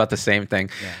complain about the same thing.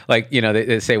 Yeah. Like,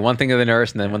 they say one thing to the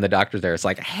nurse, and then when the doctor's there, it's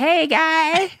like, hey,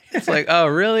 guy. It's like, oh,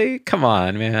 really? Come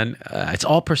on, man. It's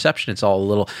all perception. It's all a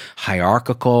little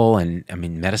hierarchical. And I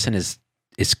mean, medicine is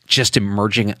just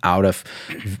emerging out of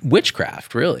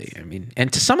witchcraft, really. I mean,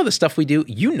 and to some of the stuff we do,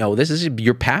 this is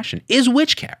your passion, is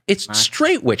witchcraft. It's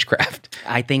straight witchcraft.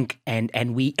 I think, and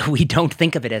we don't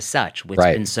think of it as such. It's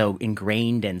been so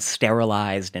ingrained and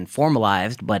sterilized and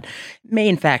formalized, but may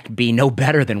in fact be no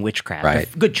better than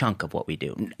witchcraft. A good chunk of what we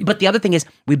do. But the other thing is,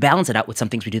 we balance it out with some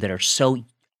things we do that are so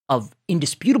of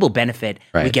indisputable benefit,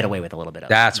 we get away with a little bit of.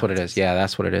 That's what it is. Yeah,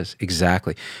 that's what it is.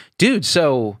 Exactly. Dude,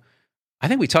 so I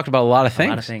think we talked about a lot of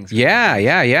things.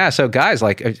 Yeah. So guys,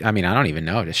 like, I mean, I don't even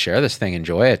know. Just share this thing,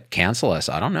 enjoy it, cancel us.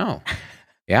 I don't know.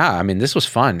 Yeah, I mean, this was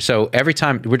fun. So every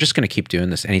time, we're just going to keep doing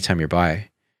this anytime you're by.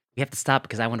 We have to stop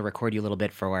because I want to record you a little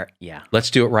bit for our, Let's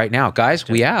do it right now. Guys,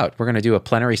 we out. We're going to do a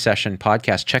plenary session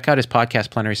podcast. Check out his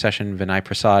podcast, Plenary Session, Vinay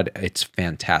Prasad. It's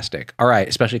fantastic. All right,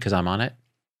 especially because I'm on it.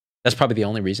 That's probably the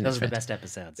only reason. Those are the best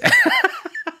episodes.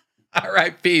 All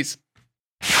right, peace.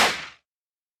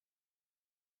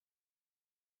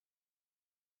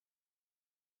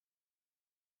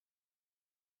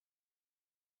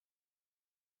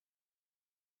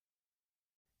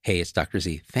 Hey, it's Dr.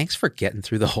 Z. Thanks for getting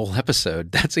through the whole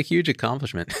episode. That's a huge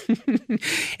accomplishment.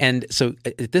 And so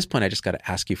at this point, I just got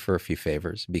to ask you for a few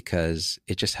favors because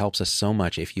it just helps us so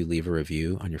much if you leave a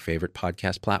review on your favorite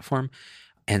podcast platform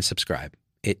and subscribe.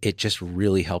 It just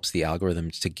really helps the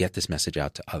algorithms to get this message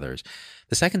out to others.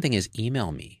 The second thing is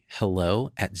email me,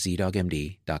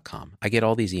 hello@zdogmd.com. I get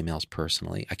all these emails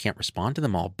personally. I can't respond to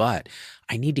them all, but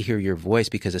I need to hear your voice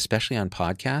because especially on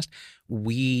podcast,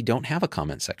 we don't have a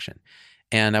comment section.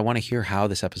 And I want to hear how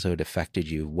this episode affected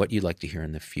you, what you'd like to hear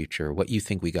in the future, what you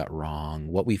think we got wrong,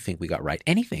 what we think we got right,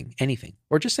 anything,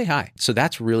 or just say hi. So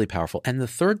that's really powerful. And the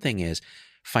third thing is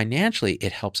financially,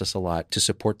 it helps us a lot to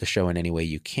support the show in any way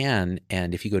you can.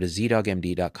 And if you go to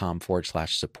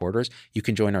zdogmd.com/supporters, you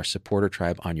can join our supporter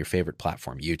tribe on your favorite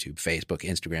platform, YouTube, Facebook,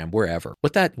 Instagram, wherever.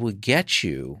 What that will get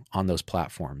you on those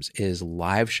platforms is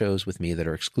live shows with me that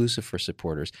are exclusive for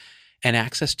supporters and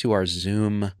access to our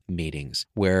Zoom meetings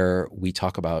where we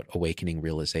talk about awakening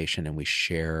realization and we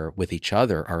share with each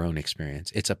other our own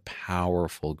experience. It's a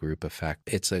powerful group effect.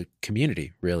 It's a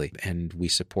community, really. And we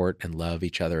support and love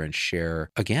each other and share,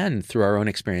 again, through our own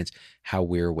experience, how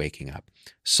we're waking up.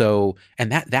 So,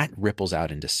 and that ripples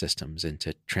out into systems,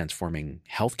 into transforming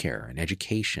healthcare and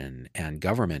education and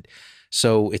government.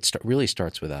 So it really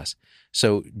starts with us.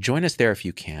 So join us there if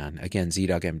you can. Again,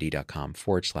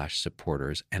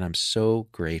 zdogmd.com/supporters. And I'm so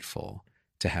grateful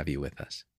to have you with us.